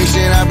 I'm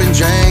impatient, I've been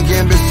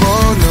drinking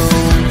before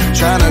noon,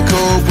 trying to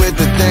cope with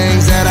the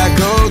things that I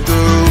go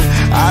through.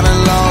 I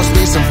done lost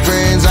me some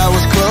friends I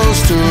was close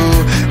to.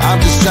 I'm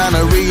just trying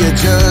to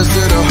readjust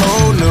to the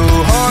whole new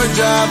hard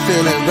job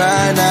feeling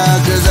right now,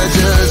 'cause I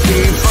just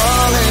keep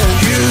falling.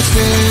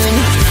 Houston,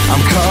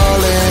 I'm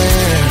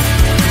calling.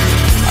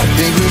 I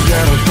think we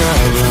got a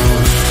problem.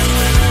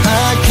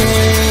 I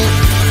can't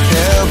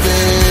help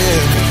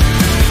it.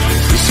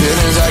 These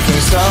feelings I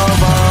can't solve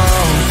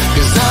them,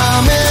 'cause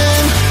I'm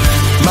in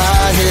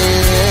my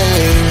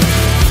head.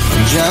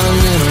 I'm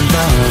drowning in a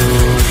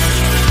bottle.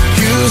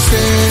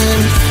 Houston,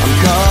 I'm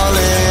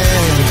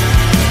calling.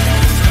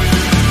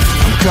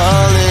 I'm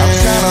calling. I'm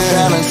trying to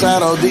balance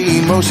out all the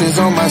emotions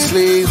on my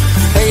sleeve.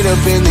 Hate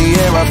up in the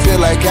air, I feel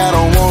like I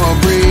don't wanna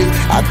breathe.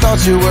 I thought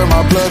you were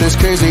my blood, it's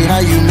crazy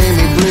how you made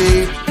me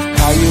bleed.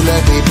 How you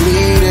left me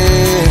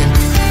bleeding.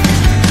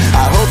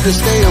 I hope to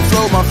stay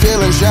afloat, my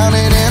feelings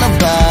drowning in a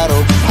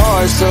bottle.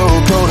 Heart so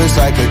cold, it's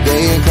like a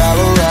day in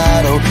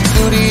Colorado.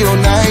 Studio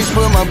nights,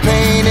 put my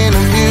pain in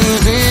the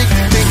music.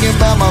 Thinking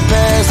about my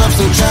past, I'm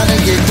still trying to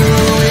get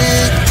through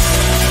it.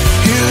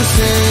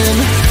 Houston,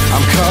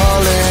 I'm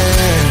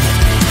calling.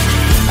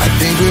 I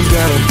think we've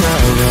got a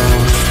problem.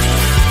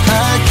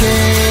 I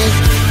can't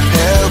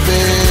help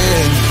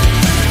it.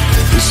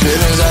 These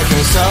feelings I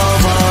can't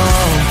solve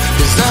them,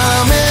 'cause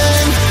I'm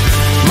in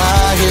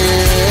my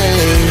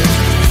head.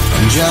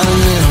 I'm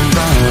drowning in a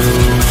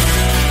bottle.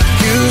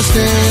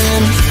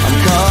 Houston, I'm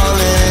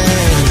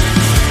calling.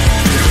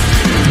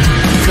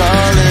 I'm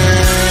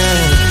calling.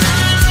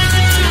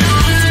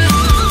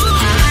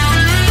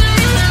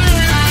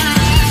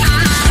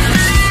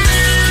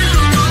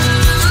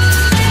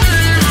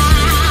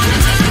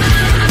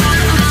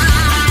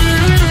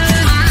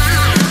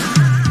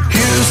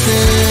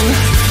 Houston,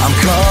 I'm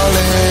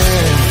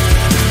calling.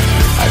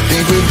 I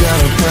think we've got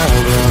a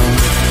problem.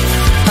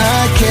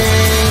 I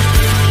can't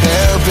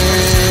help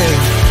it.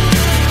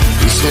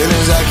 These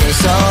feelings I can't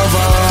solve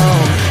them,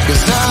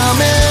 'cause I'm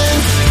in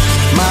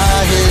my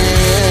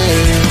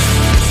head.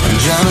 I'm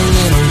drowning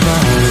in a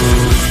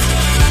bottle.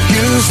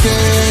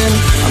 Houston,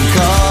 I'm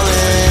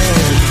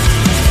calling.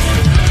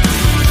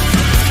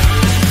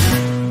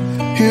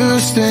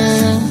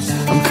 Houston,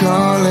 I'm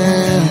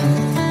calling.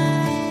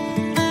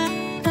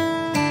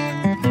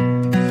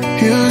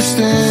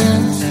 Houston,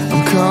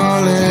 I'm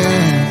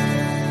calling.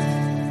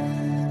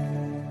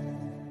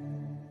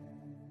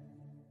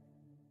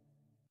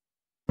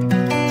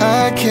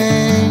 I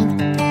can't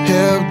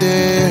help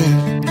this.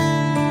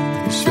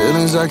 These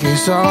feelings I can't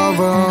solve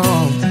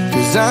them,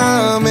 'cause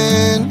I'm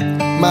in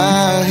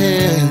my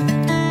head.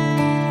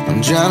 I'm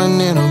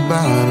drowning in a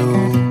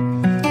bottle.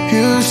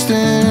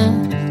 Houston,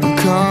 I'm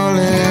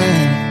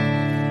calling.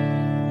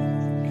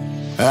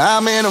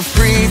 I'm in a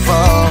free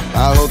fall.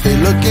 I hope they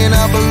looking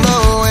out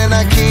below, and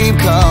I keep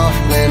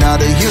calling out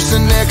to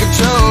Houston air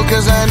control,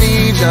 'cause I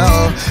need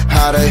y'all.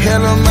 How the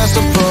hell am I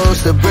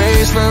supposed to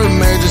brace for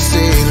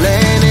emergency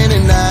landing?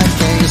 And I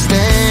can't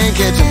stand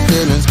catching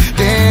feelings,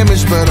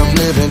 damaged but I'm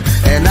living.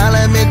 And I'll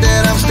admit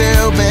that I'm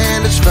still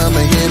bandaged from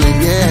a healing,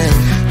 yeah.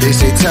 They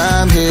say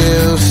time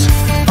heals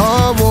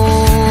all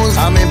wounds.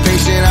 I'm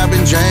impatient, I've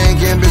been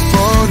drinking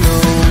before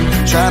noon,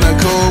 trying to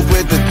cope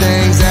with the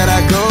things that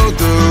I go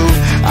through.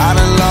 I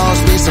done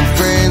lost me some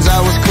friends I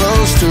was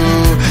close to.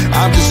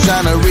 I'm just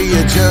trying to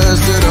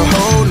readjust to the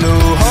whole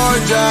new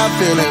hard job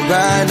feeling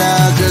right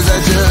now, 'cause I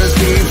just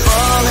keep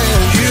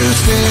falling.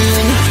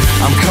 Houston,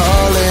 I'm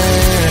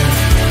calling.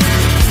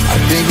 I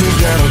think we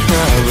got a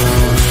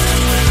problem.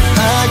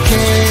 I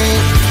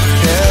can't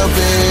help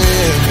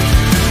it.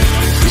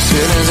 These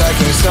feelings I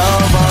can't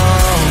solve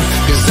them,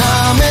 'cause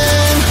I'm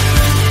in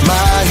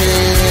my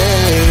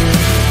head.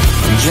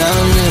 I'm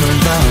drowning in a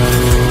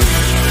bottle.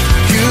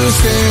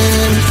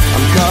 Houston,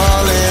 I'm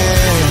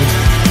calling.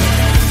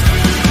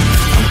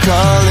 I'm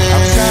calling.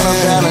 I'm trying to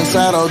balance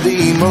out all the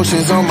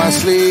emotions on my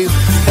sleeve.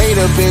 Hate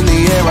up in the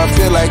air, I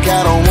feel like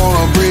I don't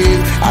wanna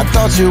breathe. I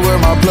thought you were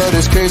my blood,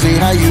 it's crazy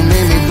how you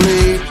made me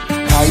bleed.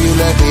 How you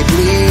left me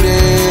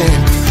bleeding.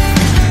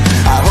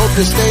 enough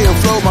to stay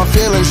afloat, my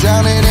feelings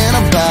drowning in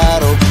a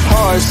bottle.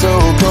 Heart so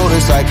cold,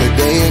 it's like a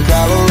day in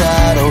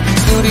Colorado.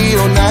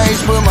 Studio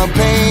nights, put my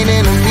pain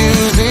in the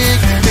music.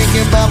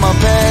 Thinking about my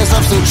past,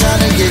 I'm still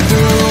trying to get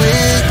through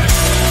it.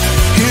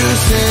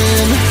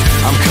 Houston,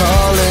 I'm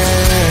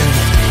calling.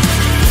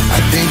 I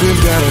think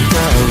we've got a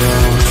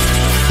problem.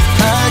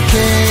 I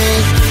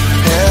can't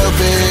help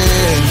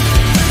it.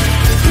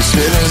 These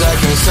feelings I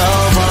can't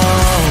solve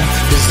them.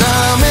 'Cause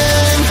I'm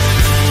in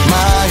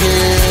my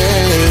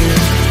head,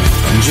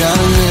 I'm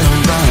drowning in a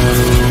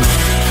bottle.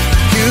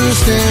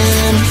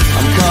 Houston,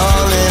 I'm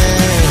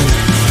calling.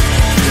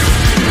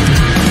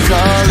 I'm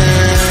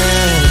calling.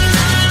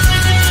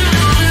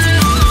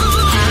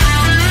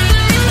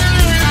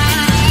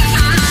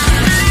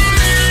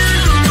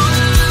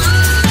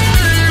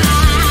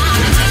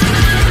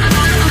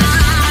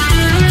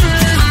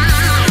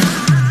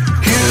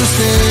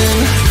 Houston,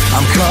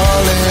 I'm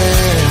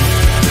calling.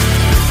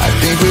 I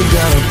think we've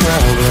got a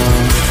problem.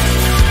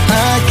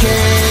 I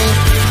can't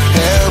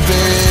help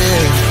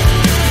it.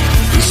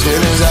 These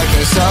feelings I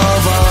can't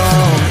solve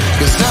them.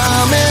 'Cause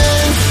I'm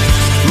in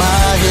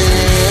my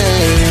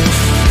head,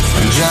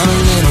 I'm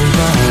drowning in a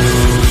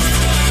bottle.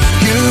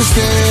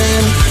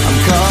 Houston, I'm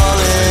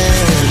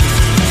calling.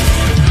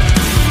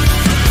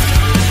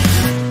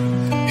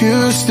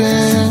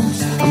 Houston,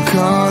 I'm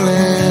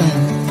calling.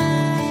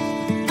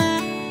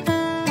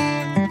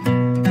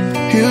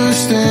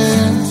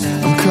 Houston,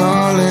 I'm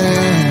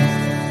calling.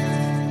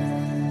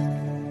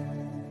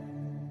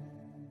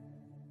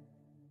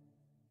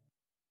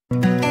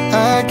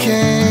 I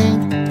can't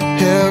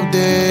help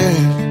this.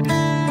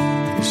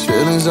 These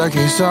feelings I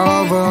can't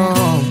solve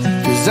them.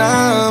 'Cause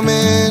I'm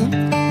in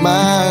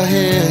my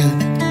head,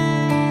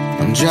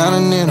 I'm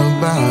drowning in a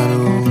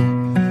bottle.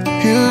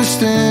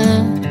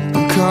 Houston,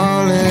 I'm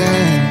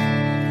calling.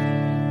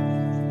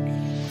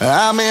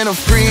 I'm in a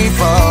free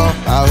fall,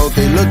 I hope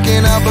they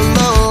looking out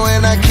below.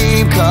 And I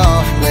keep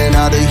calling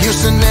out of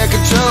Houston, their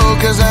control.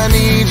 'Cause I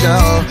need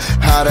y'all.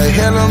 How the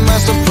hell am I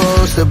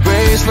supposed to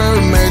brace for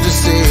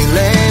emergency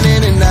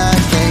landing? And I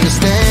can't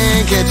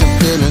stand catching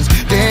feelings,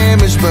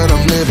 damaged but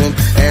I'm living.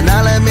 And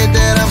I'll admit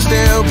that I'm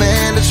still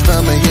bandaged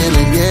from a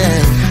healing, yeah.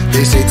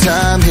 They say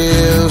time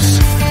heals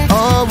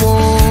all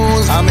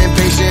wounds. I'm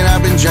impatient,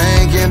 I've been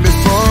drinking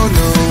before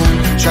noon,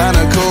 trying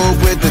to cope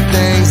with the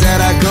things that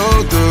I go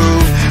through.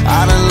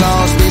 I done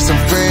lost me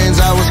some friends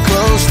I was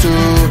close to.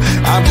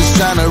 I'm just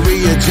trying to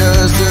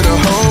readjust to the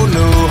whole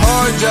new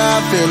hard job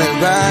feeling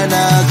right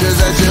now. 'Cause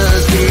I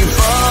just keep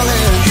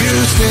falling.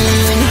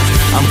 Houston,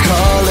 I'm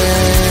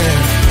calling.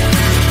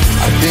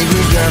 I think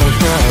we've got a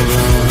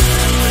problem.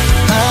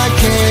 I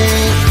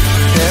can't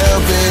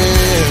help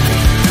it.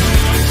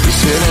 These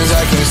feelings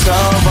I can't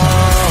solve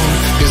them.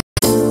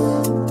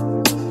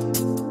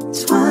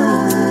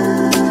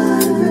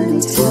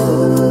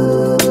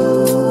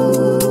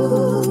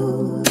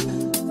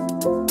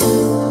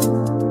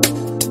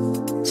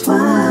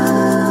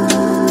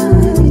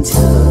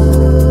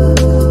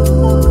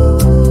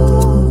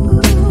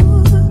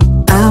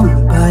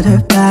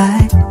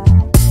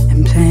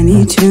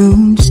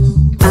 Tunes.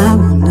 I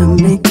wanna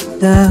make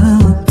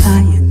love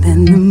higher than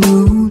the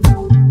moon.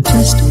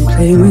 Just don't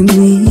play with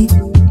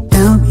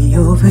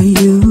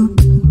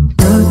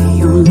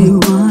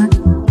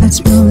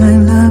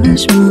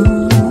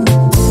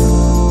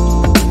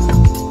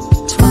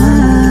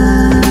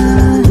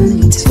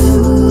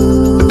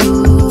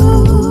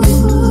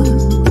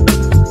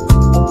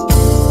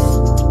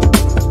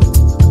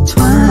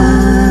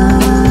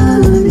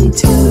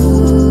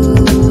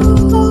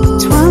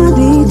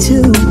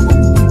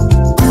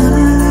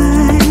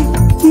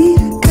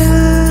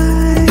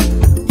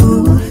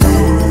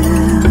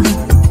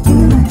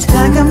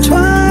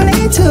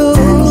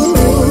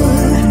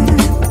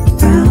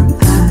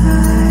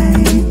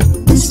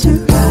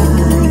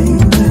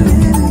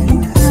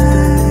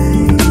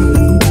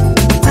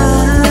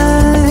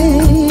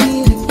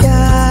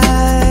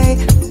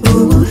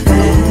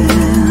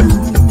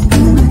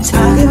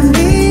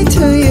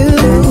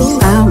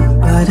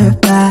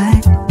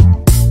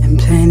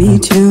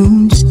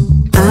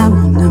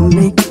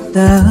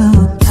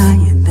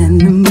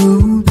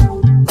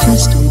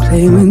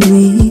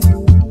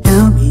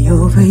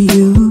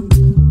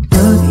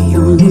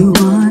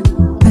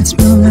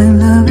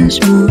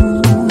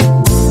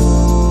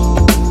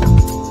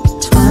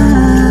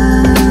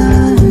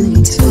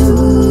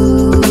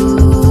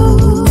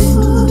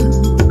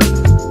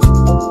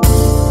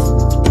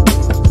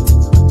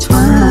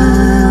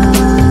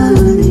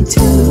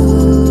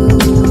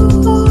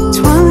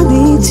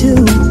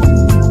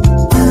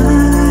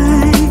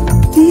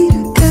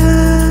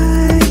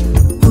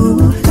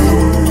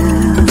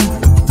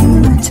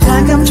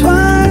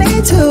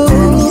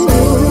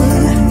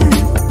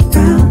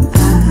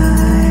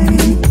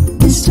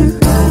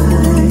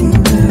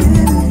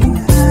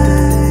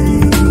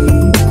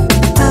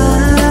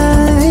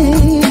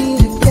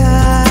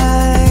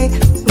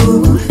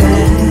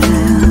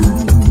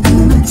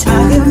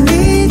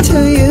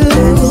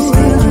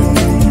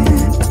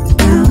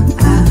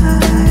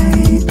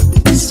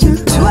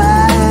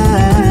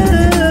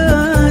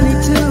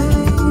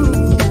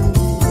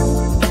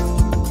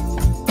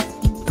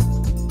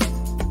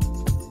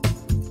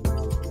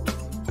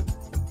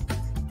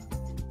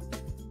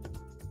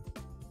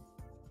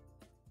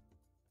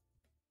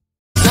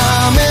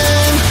I'm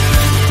in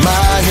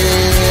my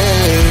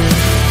head.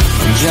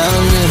 I'm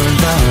drowning in a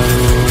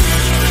bottle.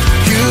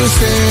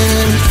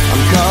 Houston,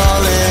 I'm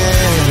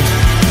calling.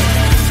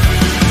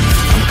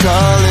 I'm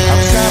calling.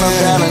 I'm trying to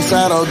balance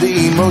out all the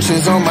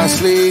emotions on my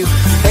sleeve.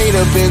 Hate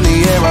up in the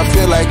air, I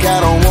feel like I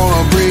don't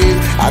wanna breathe.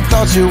 I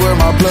thought you were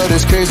my blood,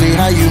 it's crazy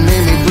how you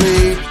made me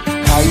bleed.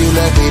 How you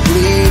left me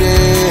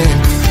bleeding.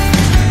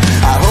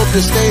 I hope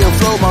to stay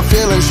afloat, my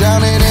feelings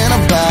drowning in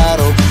a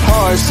bottle.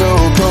 Heart so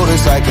cold,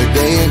 it's like a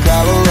day in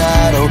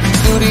Colorado.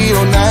 Studio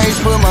nights,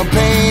 put my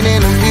pain in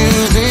the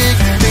music.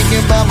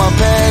 Thinking about my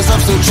past,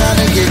 I'm still trying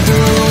to get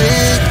through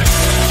it.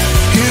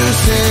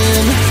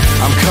 Houston,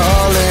 I'm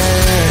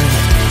calling.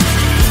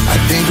 I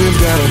think we've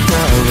got a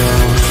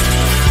problem.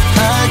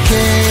 I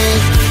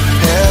can't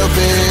help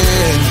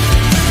it.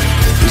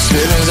 These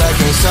feelings I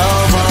can't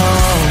solve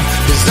them.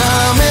 'Cause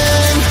I'm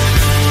in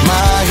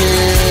my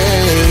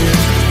head.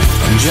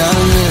 I'm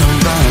drowning in a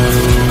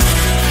bottle.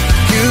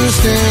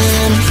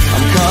 Houston,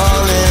 I'm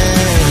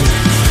calling.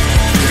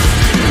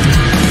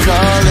 I'm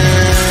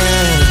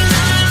calling.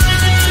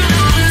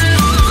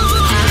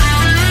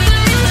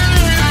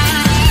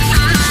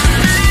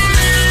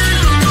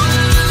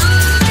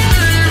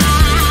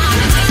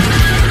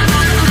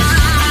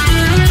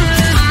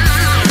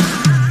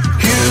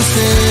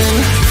 Houston,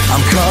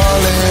 I'm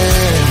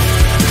calling.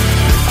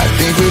 I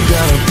think we've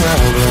got a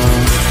problem.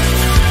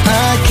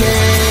 I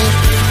can't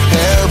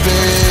help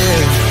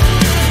it.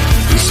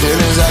 These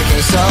feelings I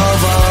can't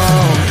solve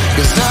them.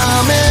 'Cause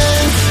I'm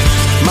in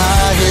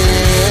my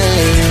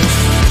head.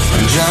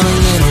 I'm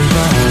drowning in a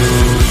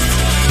bottle.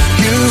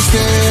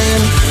 Houston,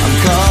 I'm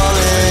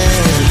calling.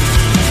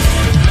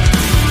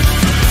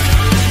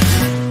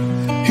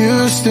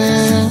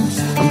 Houston,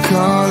 I'm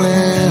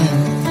calling.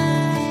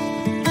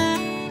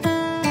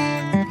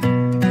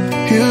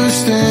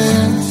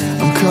 Houston,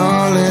 I'm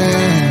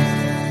calling.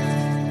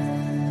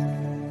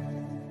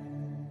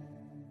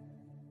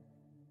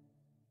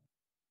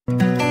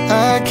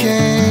 I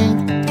can't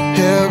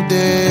help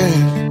this.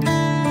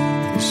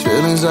 These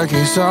feelings I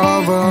can't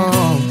solve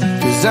them.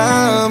 'Cause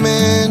I'm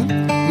in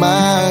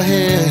my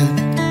head.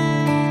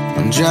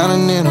 I'm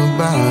drowning in a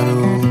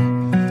bottle.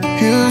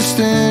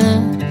 Houston,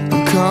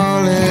 I'm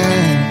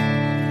calling.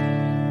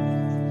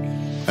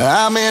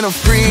 I'm in a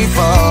free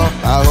fall.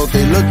 I hope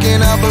they're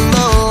looking out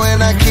below.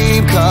 And I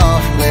keep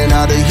calling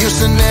out of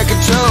Houston, their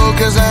control.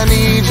 'Cause I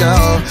need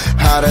y'all.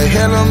 How the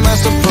hell am I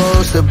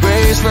supposed to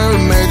brace for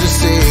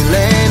emergency?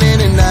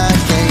 Landing and I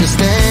can't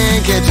stand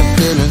catching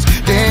feelings.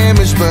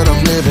 Damaged but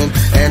I'm living.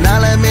 And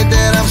I'll admit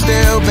that I'm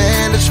still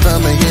bandaged from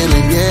a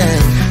healing, yeah.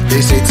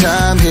 They say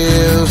time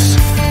heals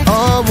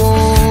all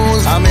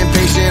wounds. I'm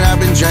impatient, I've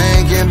been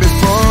drinking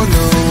before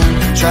noon.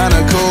 Trying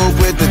to cope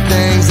with the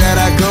things that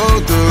I go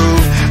through.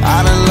 I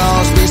done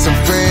lost me some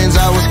friends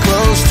I was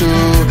close to.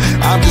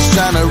 I'm just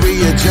trying to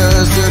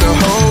readjust to the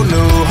whole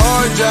new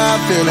hard job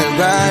feeling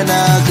right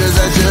now. 'Cause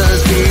I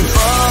just keep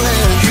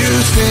falling.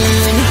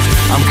 Houston,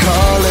 I'm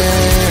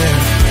calling.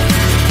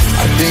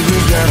 I think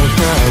we've got a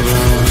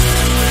problem.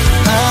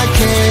 I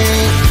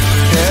can't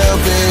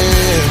help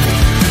it.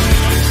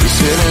 These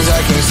feelings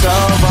I can't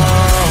solve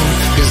them.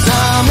 'Cause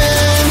I'm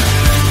in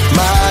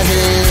my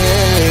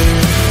head.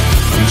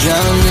 I'm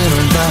drowning in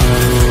a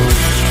bottle.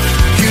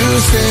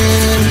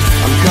 Houston,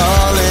 I'm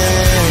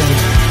calling.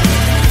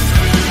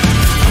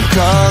 I'm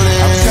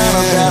calling. I'm trying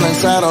to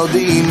balance out all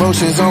the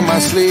emotions on my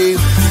sleeve.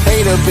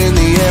 Hate up in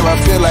the air, I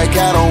feel like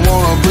I don't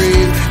wanna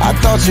breathe. I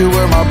thought you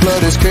were my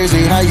blood, it's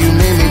crazy how you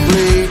made me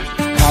bleed.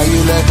 How you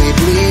left me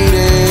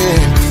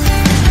bleeding.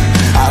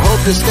 I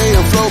hope to stay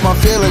afloat, my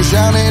feelings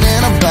drowning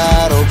in a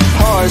bottle.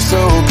 Heart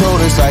so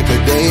cold, it's like a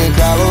day in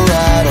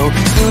Colorado.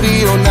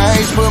 Studio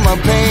nights, put my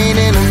pain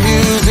in the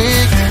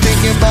music.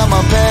 Thinking about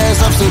my past,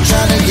 I'm still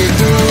trying to get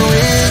through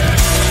it.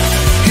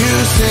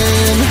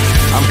 Houston,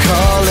 I'm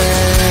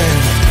calling.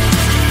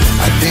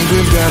 I think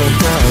we've got a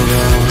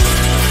problem.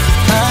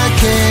 I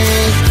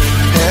can't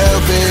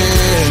help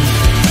it.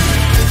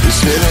 These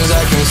feelings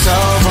I can't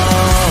solve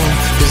them.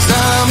 'Cause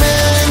I'm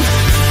in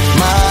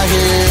my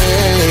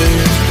head.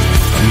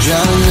 I'm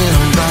drowning in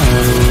a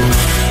bottle.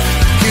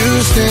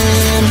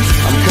 Houston,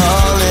 I'm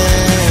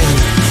calling.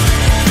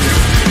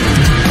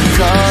 I'm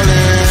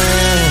calling.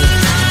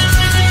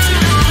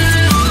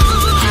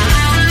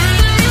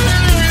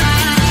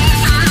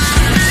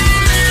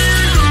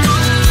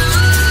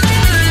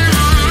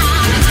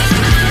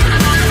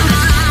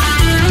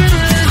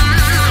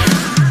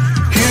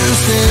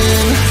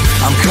 Houston,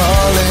 I'm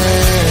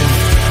calling.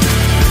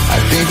 I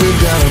think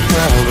we've got a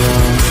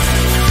problem.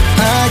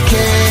 I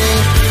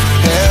can't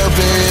help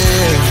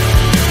it.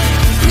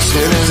 These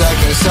feelings I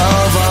can't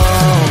solve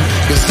them.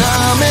 'Cause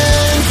I'm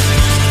in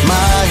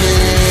my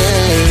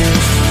head.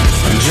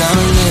 I'm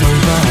drowning in a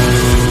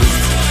bottle.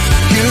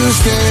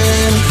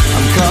 Houston,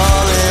 I'm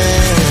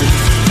calling.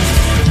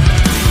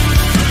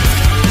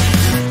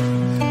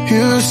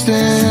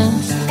 Houston,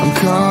 I'm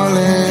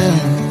calling.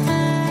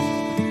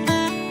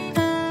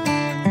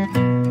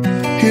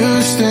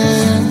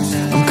 Houston,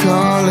 I'm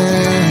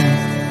calling.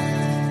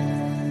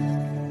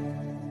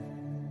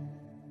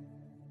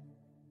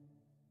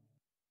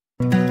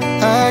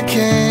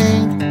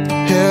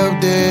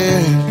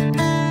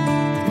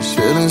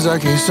 I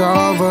can't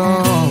solve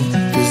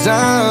them, 'cause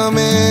I'm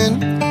in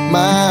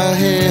my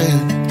head.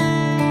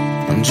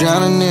 I'm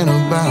drowning in a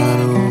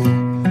bottle.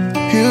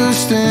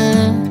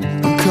 Houston,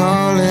 I'm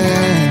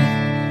calling.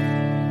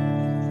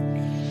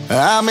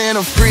 I'm in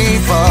a free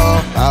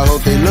fall. I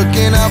hope they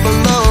looking out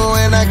below,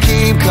 and I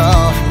keep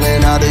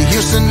calling out of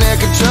Houston, their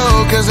control,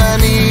 'cause I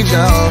need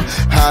y'all.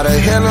 How the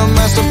hell am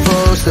I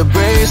supposed to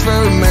brace for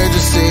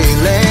emergency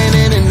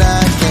landing? And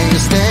I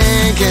can't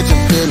stand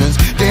catching feelings,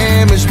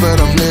 damaged but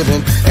I'm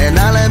living. And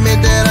I'll admit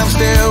that I'm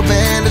still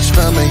bandaged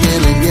from a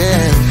healing,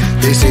 yeah.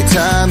 They say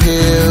time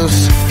heals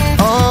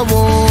all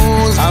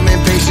wounds. I'm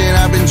impatient,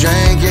 I've been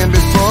drinking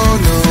before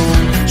noon,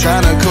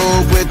 trying to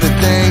cope with the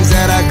things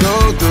that I go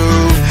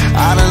through.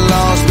 I done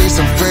lost me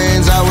some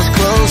friends I was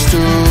close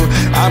to.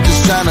 I'm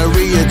just trying to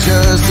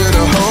readjust to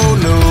the whole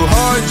new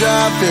hard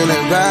job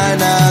feeling right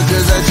now,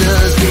 'cause I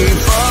just keep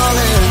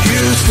falling.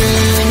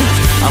 Houston,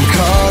 I'm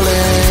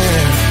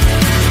calling.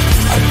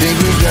 I think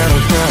we got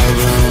a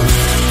problem.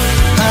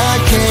 I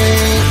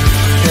can't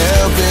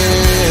help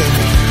it.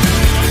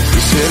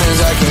 These feelings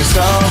I can't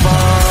solve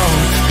them,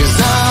 'cause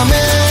I'm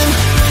in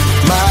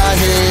my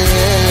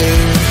head.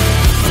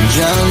 I'm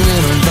drowning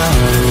in a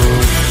bottle.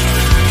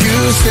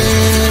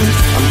 Houston,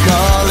 I'm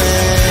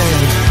calling.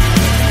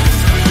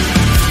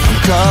 I'm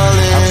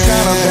calling. I'm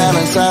trying to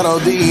balance out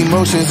all the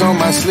emotions on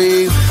my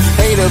sleeve.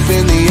 Hate up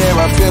in the air,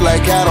 I feel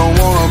like I don't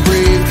wanna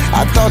breathe.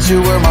 I thought you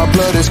were my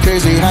blood, it's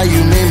crazy how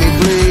you made me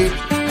bleed,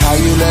 how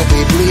you let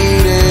me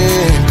bleed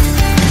it.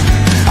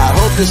 I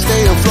hope to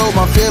stay afloat,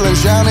 my feelings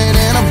drowning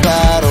in a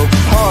bottle.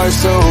 Heart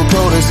so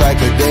cold, it's like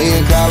a day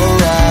in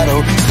Colorado.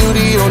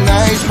 Studio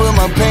nights, put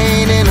my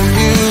pain in the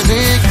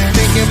music.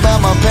 Thinking about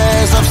my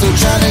past, I'm still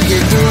trying to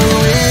get through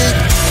it.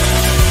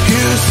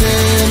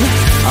 Houston,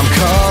 I'm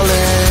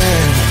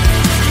calling.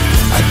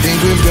 I think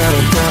we've got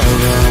a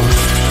problem.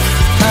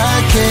 I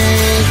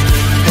can't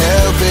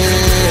help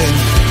it.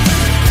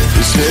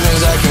 These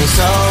feelings I can't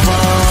solve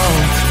them,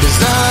 'cause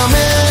I'm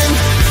in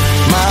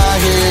my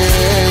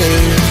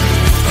head.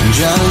 I'm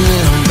drowning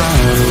in a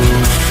bottle.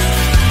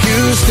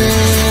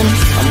 Houston,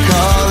 I'm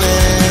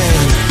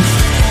calling.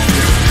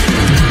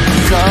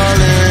 I'm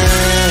calling.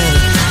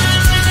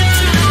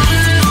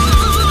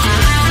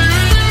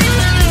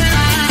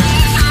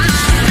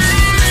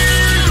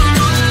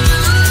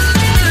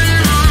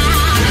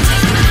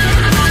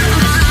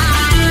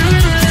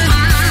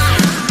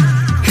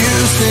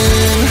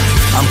 Houston,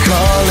 I'm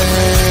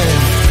calling.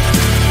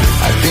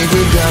 I think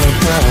we've got a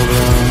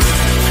problem.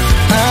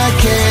 I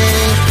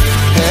can't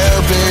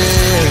help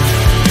it.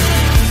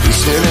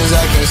 These feelings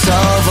I can't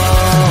solve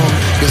them,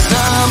 'cause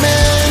I'm in.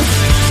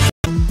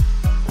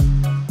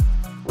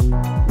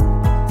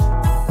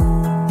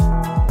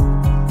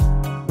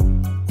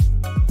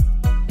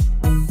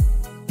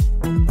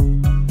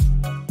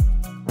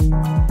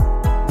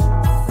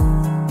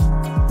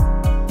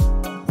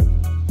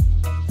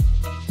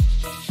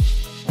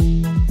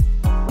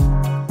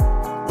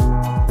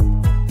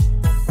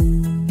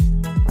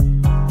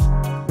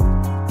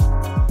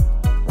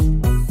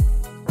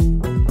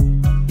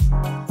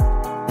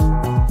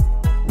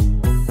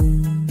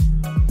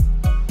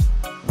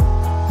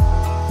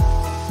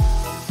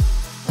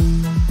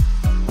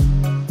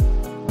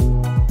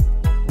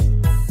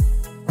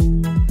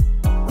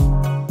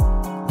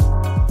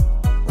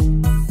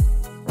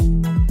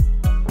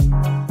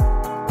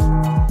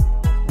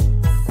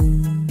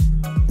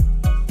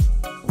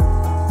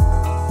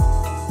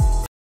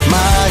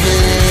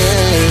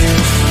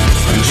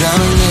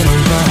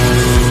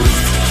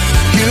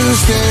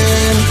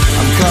 Houston,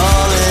 I'm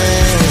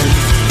calling.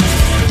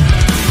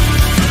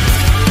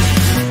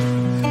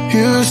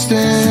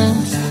 Houston,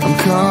 I'm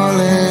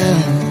calling.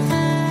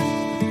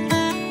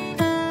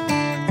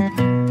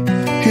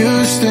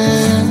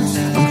 Houston,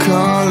 I'm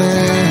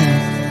calling.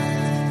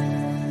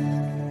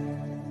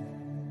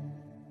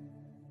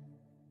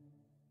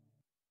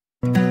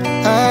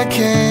 I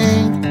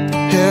can't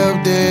help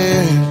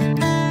this.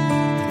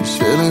 These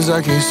feelings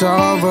I can't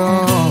solve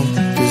them,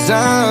 'cause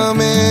I'm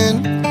in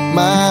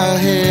my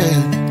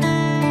head.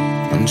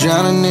 I'm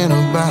drowning in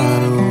a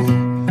bottle.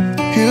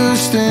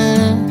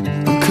 Houston,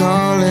 I'm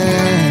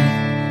calling.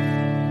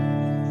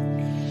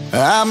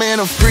 I'm in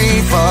a free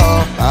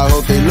fall. I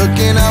hope they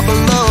looking out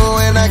below,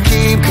 and I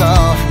keep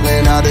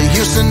calling out of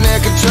Houston,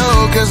 their control,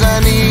 'cause I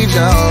need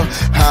y'all.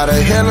 How the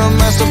hell am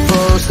I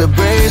supposed to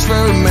brace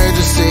for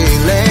emergency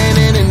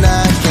landing? And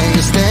I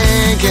can't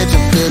stand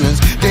catching feelings,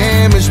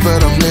 damaged but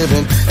I'm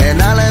living. And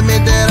I'll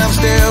admit that I'm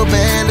still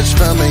bandaged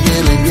from a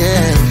healing,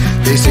 yeah.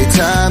 They say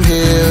time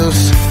heals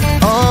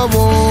all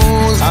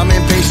wounds. I'm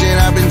impatient,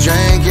 I've been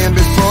drinking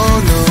before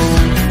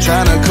noon,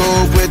 trying to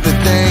cope with the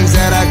things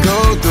that I go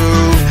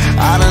through.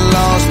 I done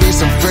lost me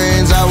some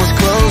friends I was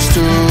close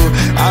to.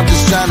 I'm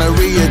just trying to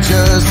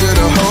readjust to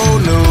the whole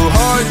new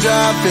hard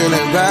job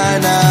feeling right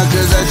now,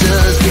 'cause I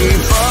just keep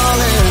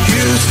falling.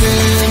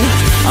 Houston,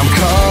 I'm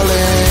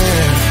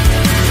calling.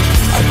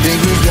 I think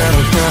we've got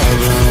a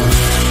problem.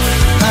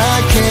 I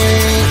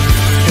can't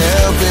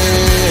help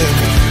it.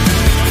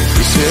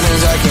 These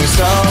feelings I can't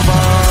solve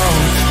them,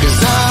 'cause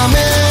I'm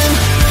in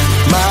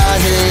my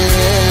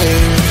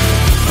head.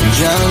 I'm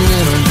drowning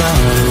in a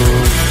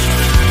bottle.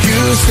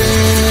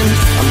 Houston,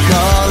 I'm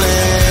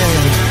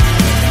calling.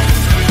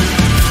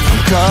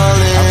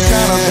 I'm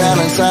trying to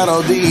balance out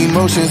all the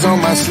emotions on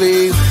my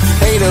sleeve.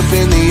 Hate up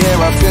in the air,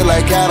 I feel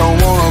like I don't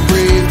wanna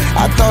breathe.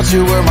 I thought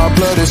you were my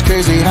blood, it's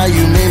crazy how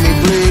you made me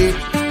bleed.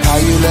 How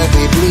you let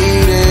me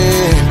bleed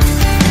it.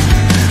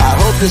 I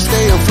hope to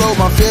stay afloat,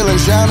 my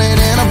feelings drowning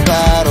in a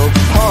bottle.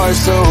 Heart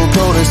so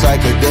cold, it's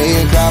like a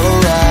day in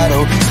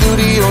Colorado.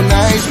 Studio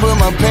nights, put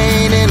my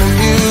pain in the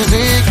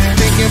music.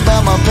 Thinking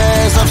about my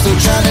past, I'm still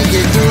trying to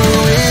get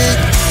through it.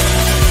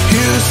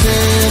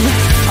 Houston,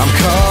 I'm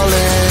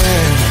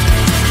calling.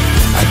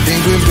 I think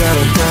we've got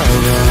a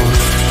problem.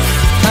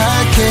 I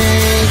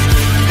can't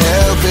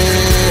help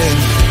it.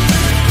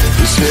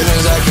 These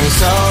feelings I can't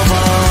solve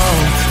them.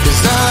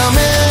 'Cause I'm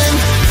in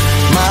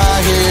my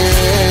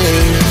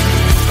head.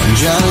 I'm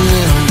drowning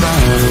in a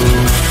bottle.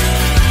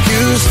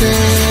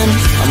 Houston,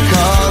 I'm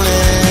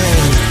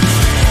calling.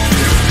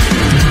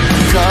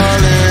 I'm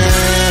calling.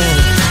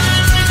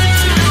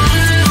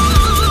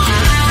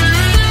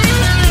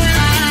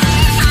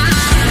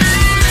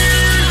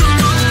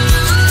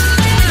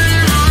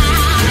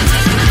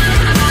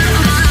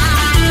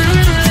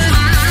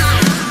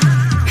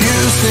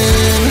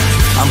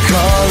 I'm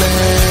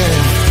calling.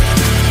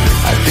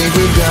 I think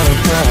we've got a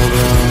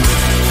problem.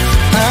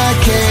 I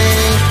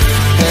can't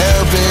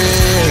help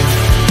it.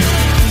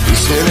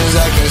 These feelings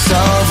I can't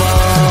solve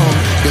them.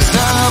 'Cause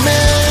I'm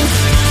in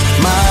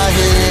my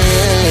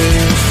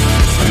head.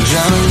 I'm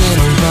drowning in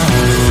a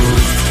bottle.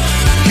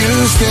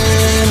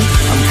 Houston,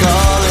 I'm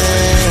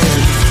calling.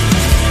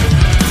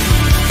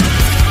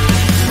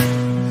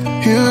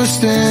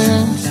 Houston,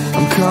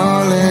 I'm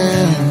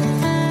calling.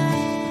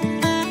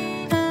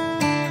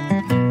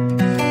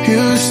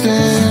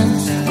 Houston,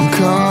 I'm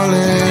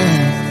calling.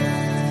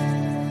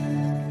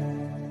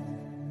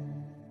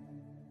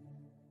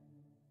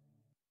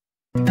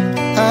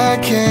 I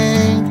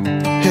can't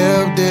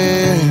help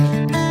this.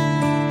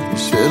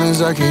 These feelings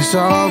I can't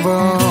solve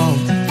them.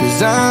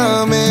 'Cause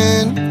I'm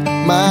in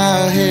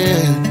my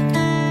head.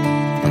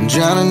 I'm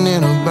drowning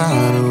in a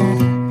bottle.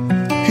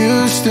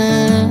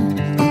 Houston,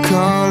 I'm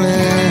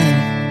calling.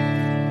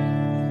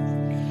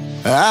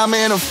 I'm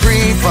in a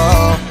free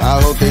fall. I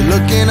hope they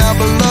looking out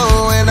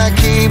below. And I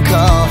keep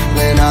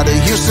calling out of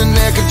Houston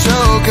air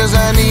control. 'Cause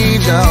I need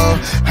y'all.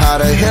 How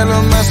the hell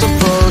am I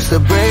supposed to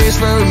brace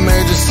for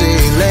emergency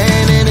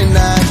landing? And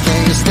I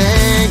can't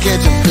stand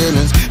catching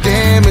feelings.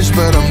 Damaged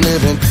but I'm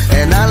living.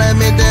 And I'll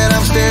admit that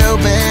I'm still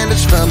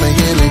bandaged from a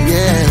healing,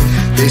 yeah.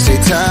 They say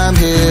time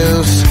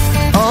heals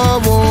all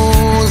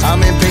wounds.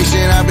 I'm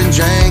impatient, I've been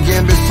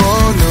drinking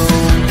before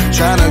noon.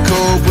 Trying to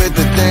cope with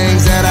the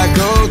things that I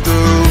go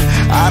through.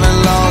 I done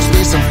lost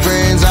me some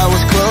friends I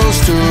was close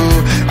to.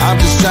 I'm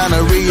just trying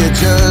to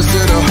readjust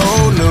to the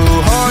whole new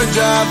hard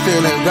job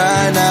feeling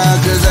right now.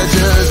 'Cause I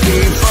just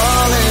keep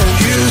falling.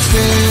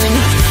 Houston,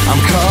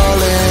 I'm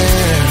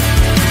calling.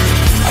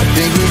 I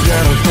think we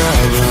got a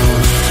problem.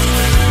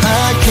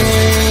 I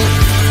can't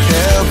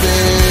help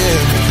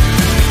it.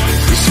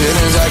 These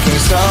feelings I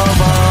can't solve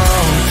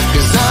them.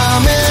 'Cause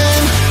I'm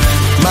in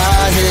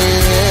my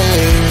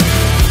head.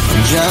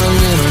 I'm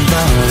drowning in a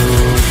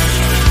bottle.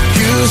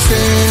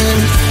 Houston,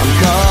 I'm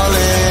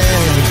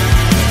calling.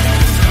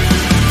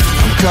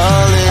 I'm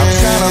calling. I'm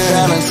trying to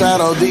balance out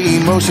all the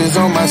emotions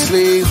on my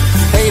sleeve.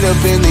 Hate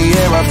up in the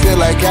air, I feel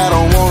like I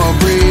don't wanna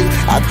breathe.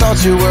 I thought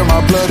you were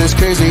my blood, it's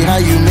crazy how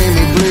you made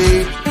me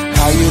bleed.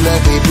 How you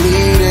let me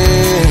bleed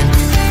it.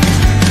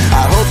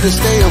 I hope to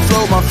stay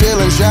afloat, my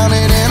feelings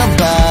drowning in a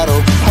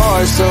bottle.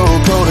 Heart so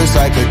cold, it's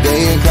like a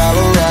day in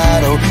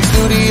Colorado.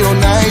 Studio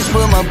nights,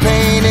 put my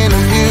pain in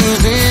the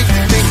music.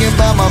 Thinking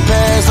about my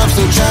past, I'm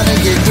still trying to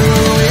get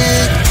through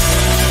it.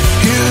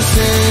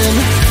 Houston,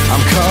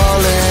 I'm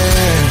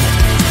calling.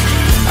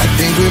 I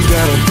think we've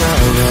got a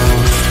problem.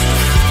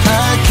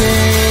 I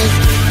can't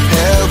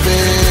help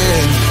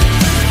it.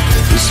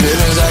 These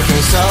feelings I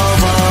can't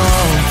solve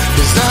them.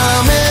 'Cause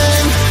I'm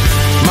in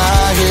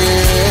my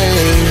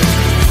head.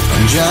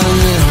 I'm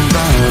drowning in a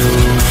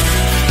bottle.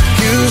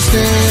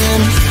 Houston,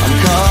 I'm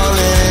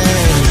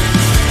calling.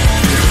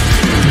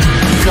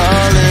 I'm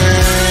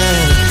calling.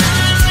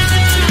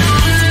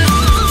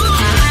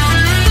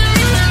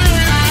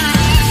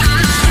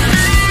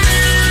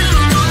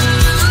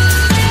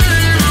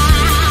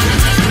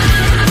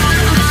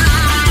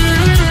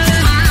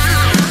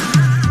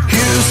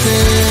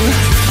 Houston,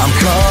 I'm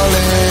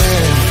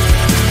calling.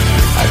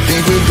 I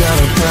think we've got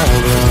a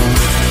problem.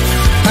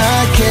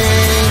 I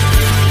can't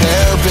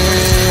help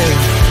it.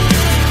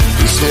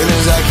 These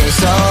feelings I can't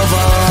solve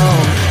them.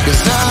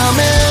 'Cause I'm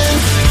in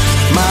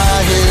my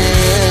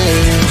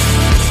head.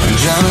 I'm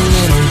drowning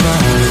in a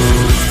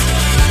bottle.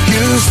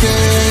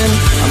 Houston,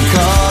 I'm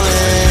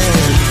calling.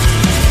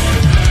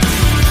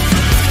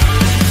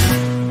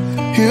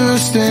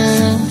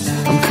 Houston,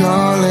 I'm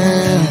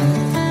calling.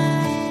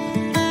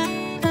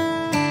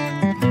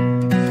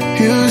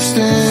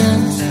 Houston,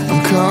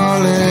 I'm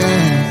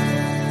calling.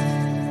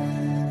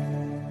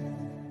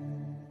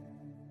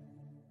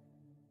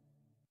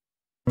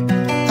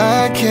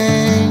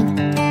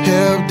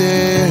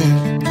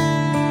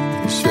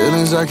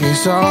 I can't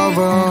solve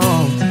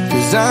them,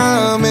 'cause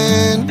I'm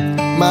in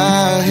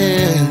my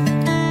head.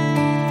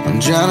 I'm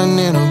drowning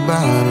in a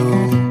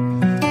bottle.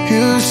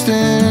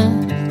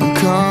 Houston, I'm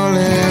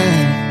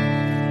calling.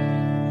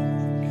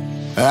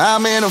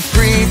 I'm in a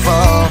free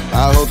fall.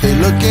 I hope they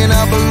looking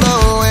out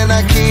below, and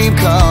I keep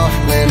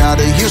calling out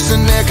of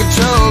Houston air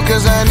control,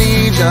 'cause I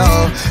need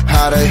y'all.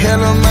 How the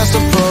hell am I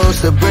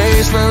supposed to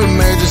brace for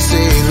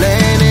emergency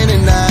landing?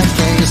 And I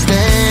can't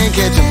stand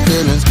catching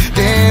feelings,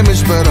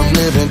 damaged but I'm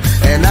living.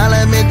 And I'll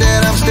admit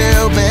that I'm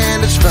still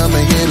bandaged from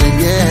a healing,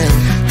 yeah.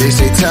 They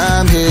say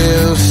time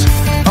heals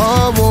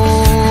all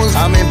wounds.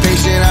 I'm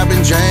impatient, I've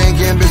been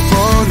drinking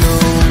before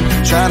noon,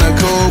 trying to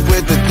cope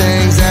with the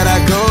things that I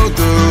go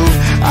through.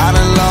 I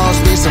done lost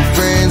me some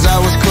friends I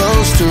was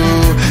close to.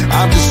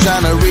 I'm just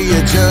trying to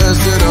readjust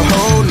to the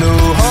whole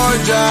new hard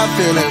job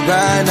feeling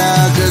right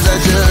now, 'cause I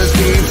just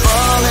keep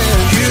falling.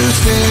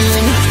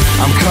 Houston,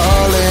 I'm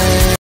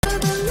calling.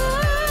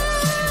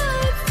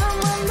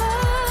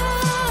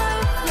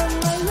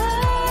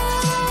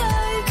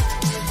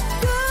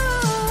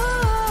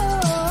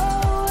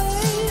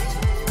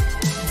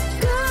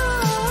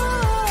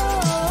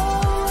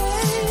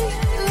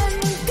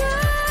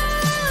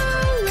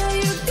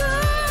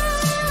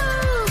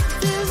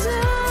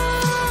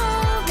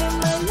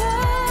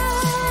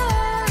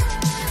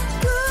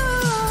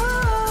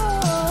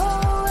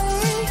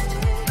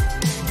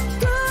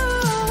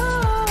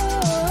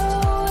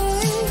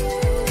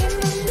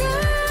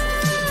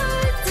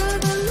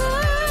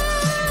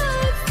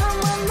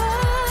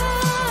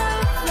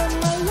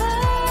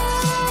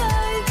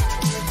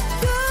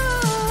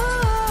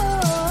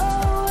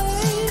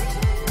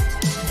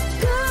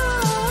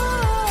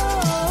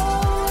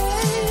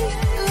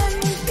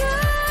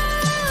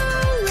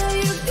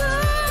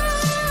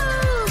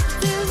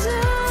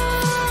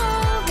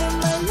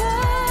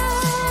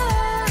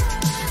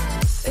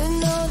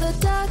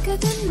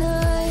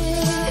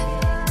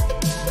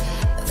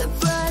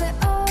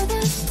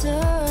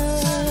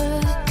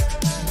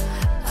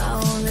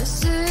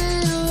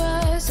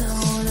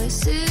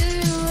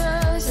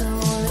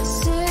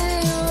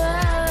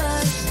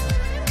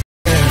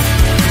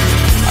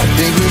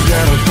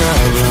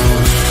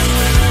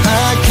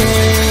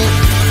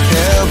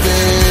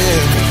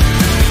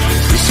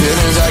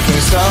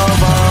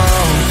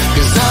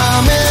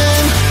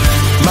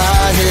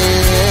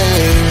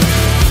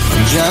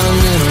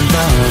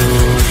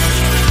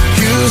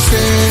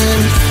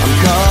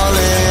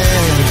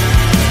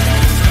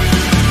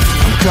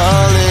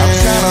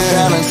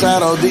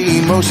 All the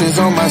emotions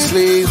on my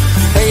sleeve,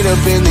 hate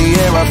up in the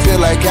air, I feel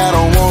like I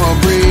don't wanna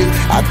breathe.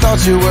 I thought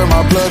you were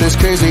my blood, it's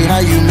crazy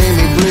how you made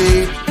me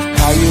bleed,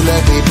 how you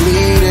left me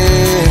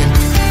bleeding.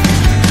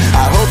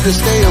 I hope to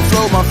stay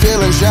afloat, my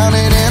feelings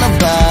drowning in a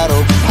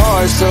bottle.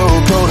 Heart so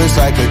cold, it's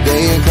like a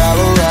day in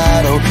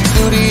Colorado.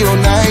 Studio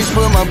nights,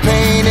 put my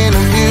pain in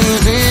the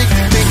music.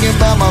 Thinking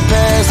about my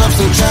past, I'm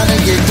still trying to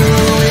get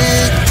through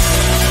it.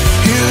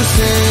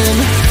 Houston,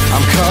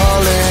 I'm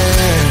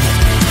calling.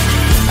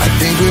 I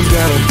think we've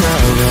got a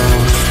problem.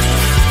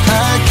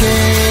 I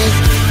can't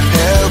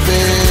help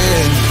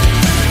it.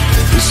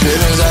 These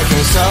feelings I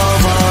can't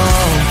solve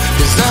them,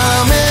 'cause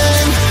I'm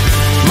in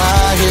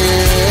my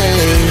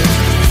head.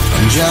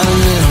 I'm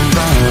drowning in a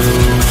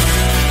bottle.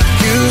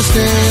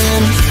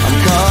 Houston, I'm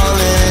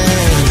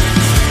calling.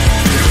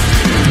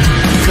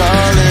 I'm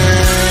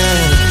calling.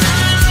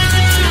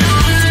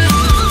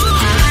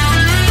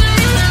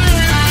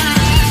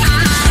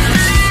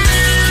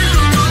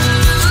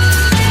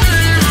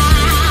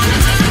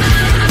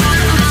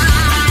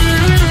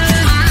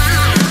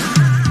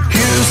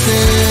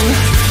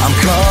 I'm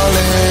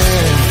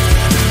calling.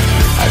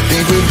 I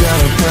think we've got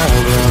a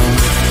problem.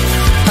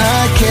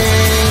 I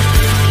can't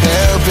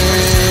help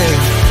it.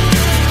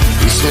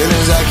 These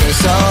feelings I can't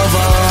solve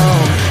them,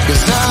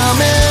 'cause I'm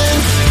in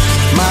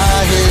my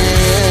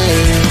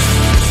head.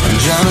 I'm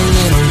drowning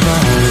in a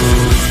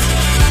bottle.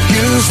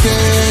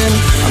 Houston,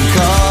 I'm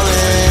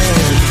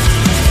calling.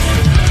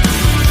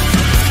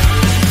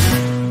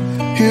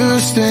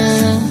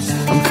 Houston,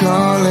 I'm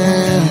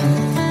calling.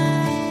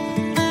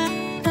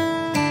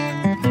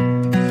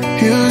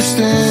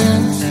 Houston,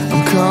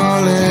 I'm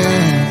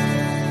calling.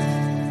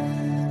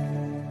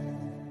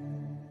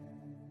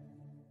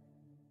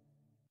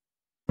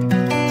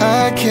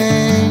 I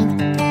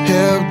can't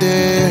help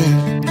this.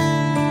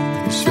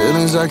 These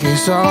feelings I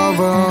can't solve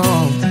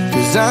them,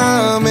 'cause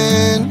I'm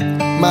in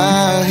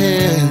my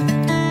head.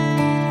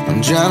 I'm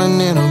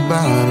drowning in a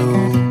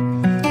bottle.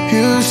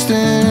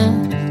 Houston,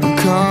 I'm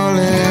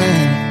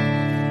calling.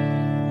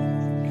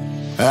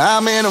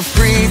 I'm in a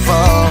free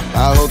fall.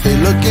 I hope they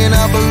looking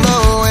out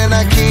below, and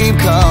I keep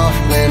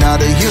calling out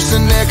of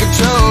Houston air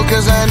control,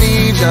 'cause I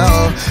need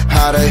y'all.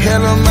 How the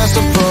hell am I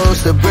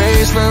supposed to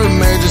brace for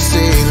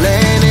emergency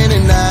landing?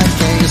 And I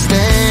can't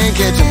stand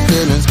catching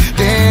feelings,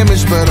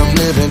 damaged but I'm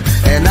living.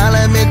 And I'll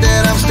admit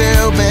that I'm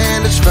still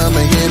bandaged from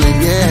a healing,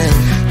 yeah.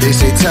 They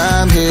say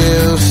time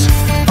heals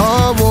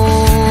all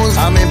wounds.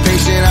 I'm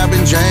impatient, I've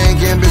been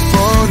drinking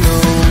before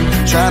noon,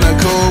 trying to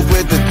cope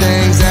with the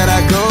things that I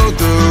go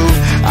through.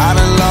 I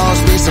done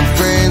lost me some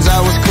friends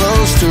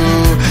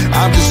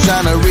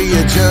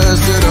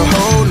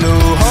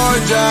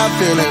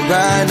feeling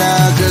right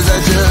now, cause I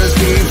just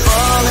keep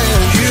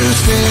falling.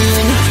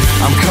 Houston,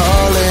 I'm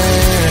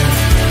calling.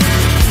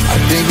 I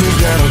think we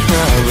got a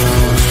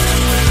problem.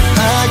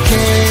 I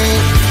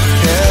can't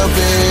help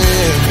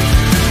it.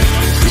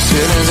 These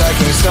feelings I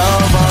can't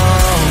solve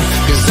them,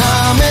 cause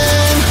I'm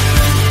in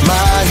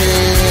my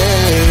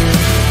head.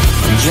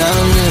 I'm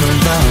drowning in a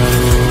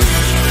bottle.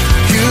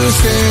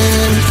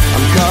 Houston,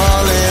 I'm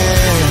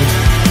calling.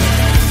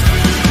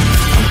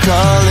 I'm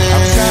calling.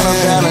 I'm trying to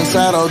balance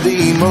out all the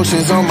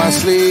emotions on my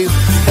sleeve.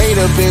 Hate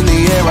up in the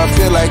air, I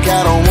feel like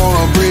I don't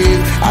wanna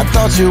breathe. I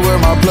thought you were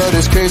my blood,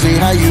 it's crazy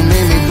how you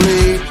made me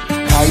bleed.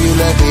 How you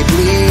let me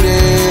bleed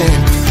it.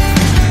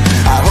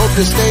 I hope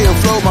to stay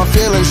afloat, my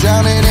feelings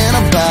drowning in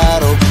a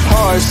bottle.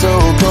 Heart so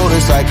cold,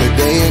 it's like a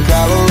day in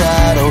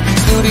Colorado.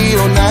 Studio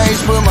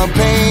nights, put my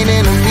pain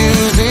in the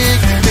music.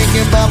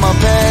 Thinking about my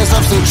past,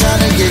 I'm still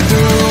trying to get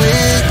through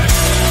it.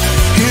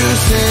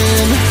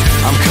 Houston,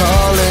 I'm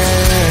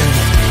calling.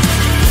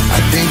 I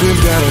think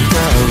we've got a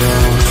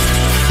problem.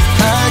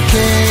 I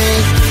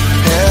can't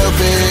help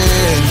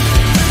it.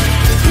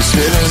 These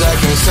feelings I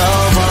can't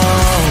solve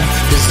them,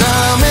 cause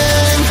I'm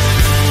in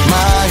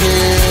my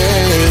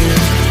head.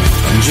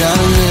 I'm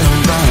drowning in a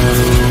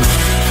bottle.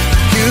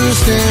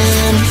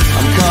 Houston,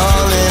 I'm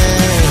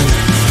calling.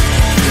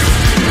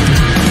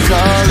 I'm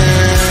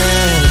calling.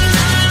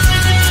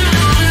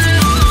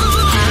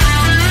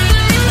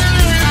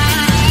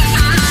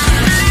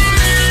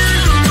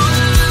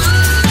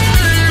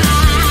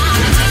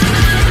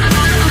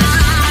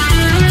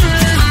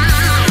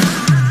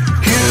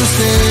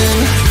 Houston,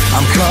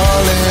 I'm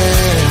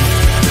calling.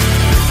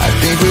 I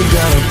think we've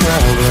got a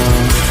problem.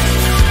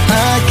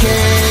 I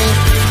can't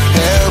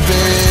help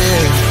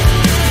it.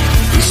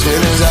 These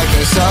feelings I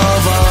can't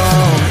solve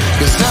them,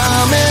 cause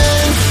I'm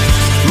in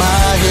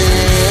my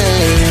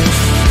head.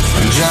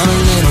 I'm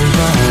drowning in a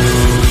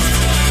bottle.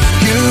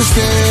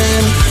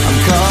 Houston, I'm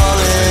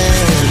calling.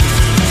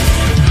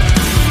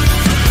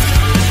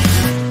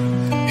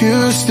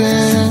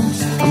 Houston,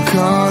 I'm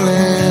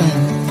calling.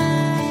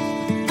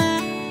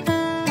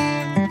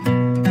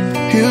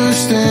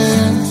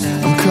 Houston,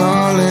 I'm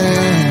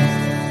calling.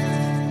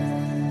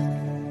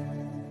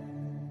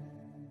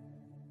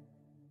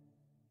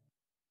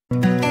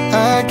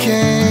 I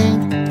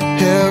can't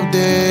help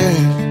this.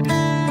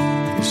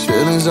 These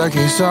feelings I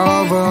can't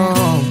solve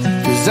them,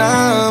 cause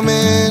I'm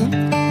in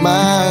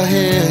my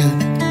head.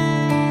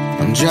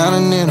 I'm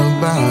drowning in a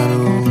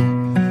bottle.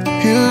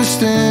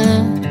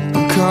 Houston,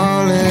 I'm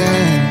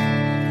calling.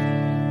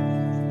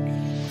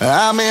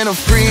 I'm in a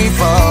free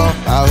fall.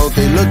 I hope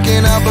they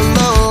looking out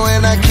below,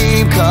 and I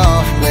keep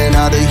calling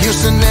out of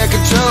Houston, their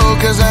control,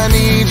 cause I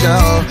need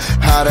y'all.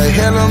 How the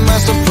hell am I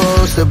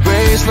supposed to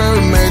brace for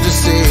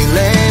emergency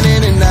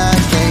landing? And I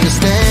can't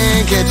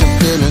stand catching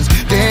feelings,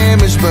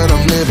 damaged but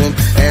I'm living.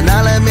 And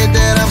I'll admit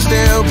that I'm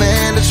still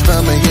bandaged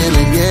from a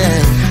healing, yeah.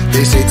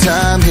 They say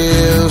time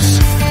heals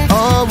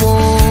all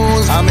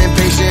wounds. I'm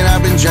impatient,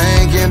 I've been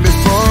drinking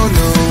before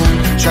noon,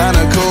 trying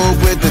to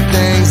cope with the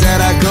things that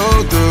I go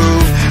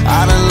through.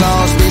 I done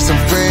lost me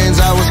some friends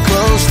I was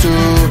close to.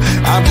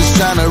 I'm just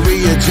trying to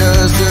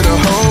readjust to the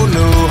whole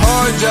new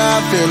hard job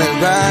feeling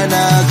right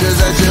now, cause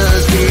I just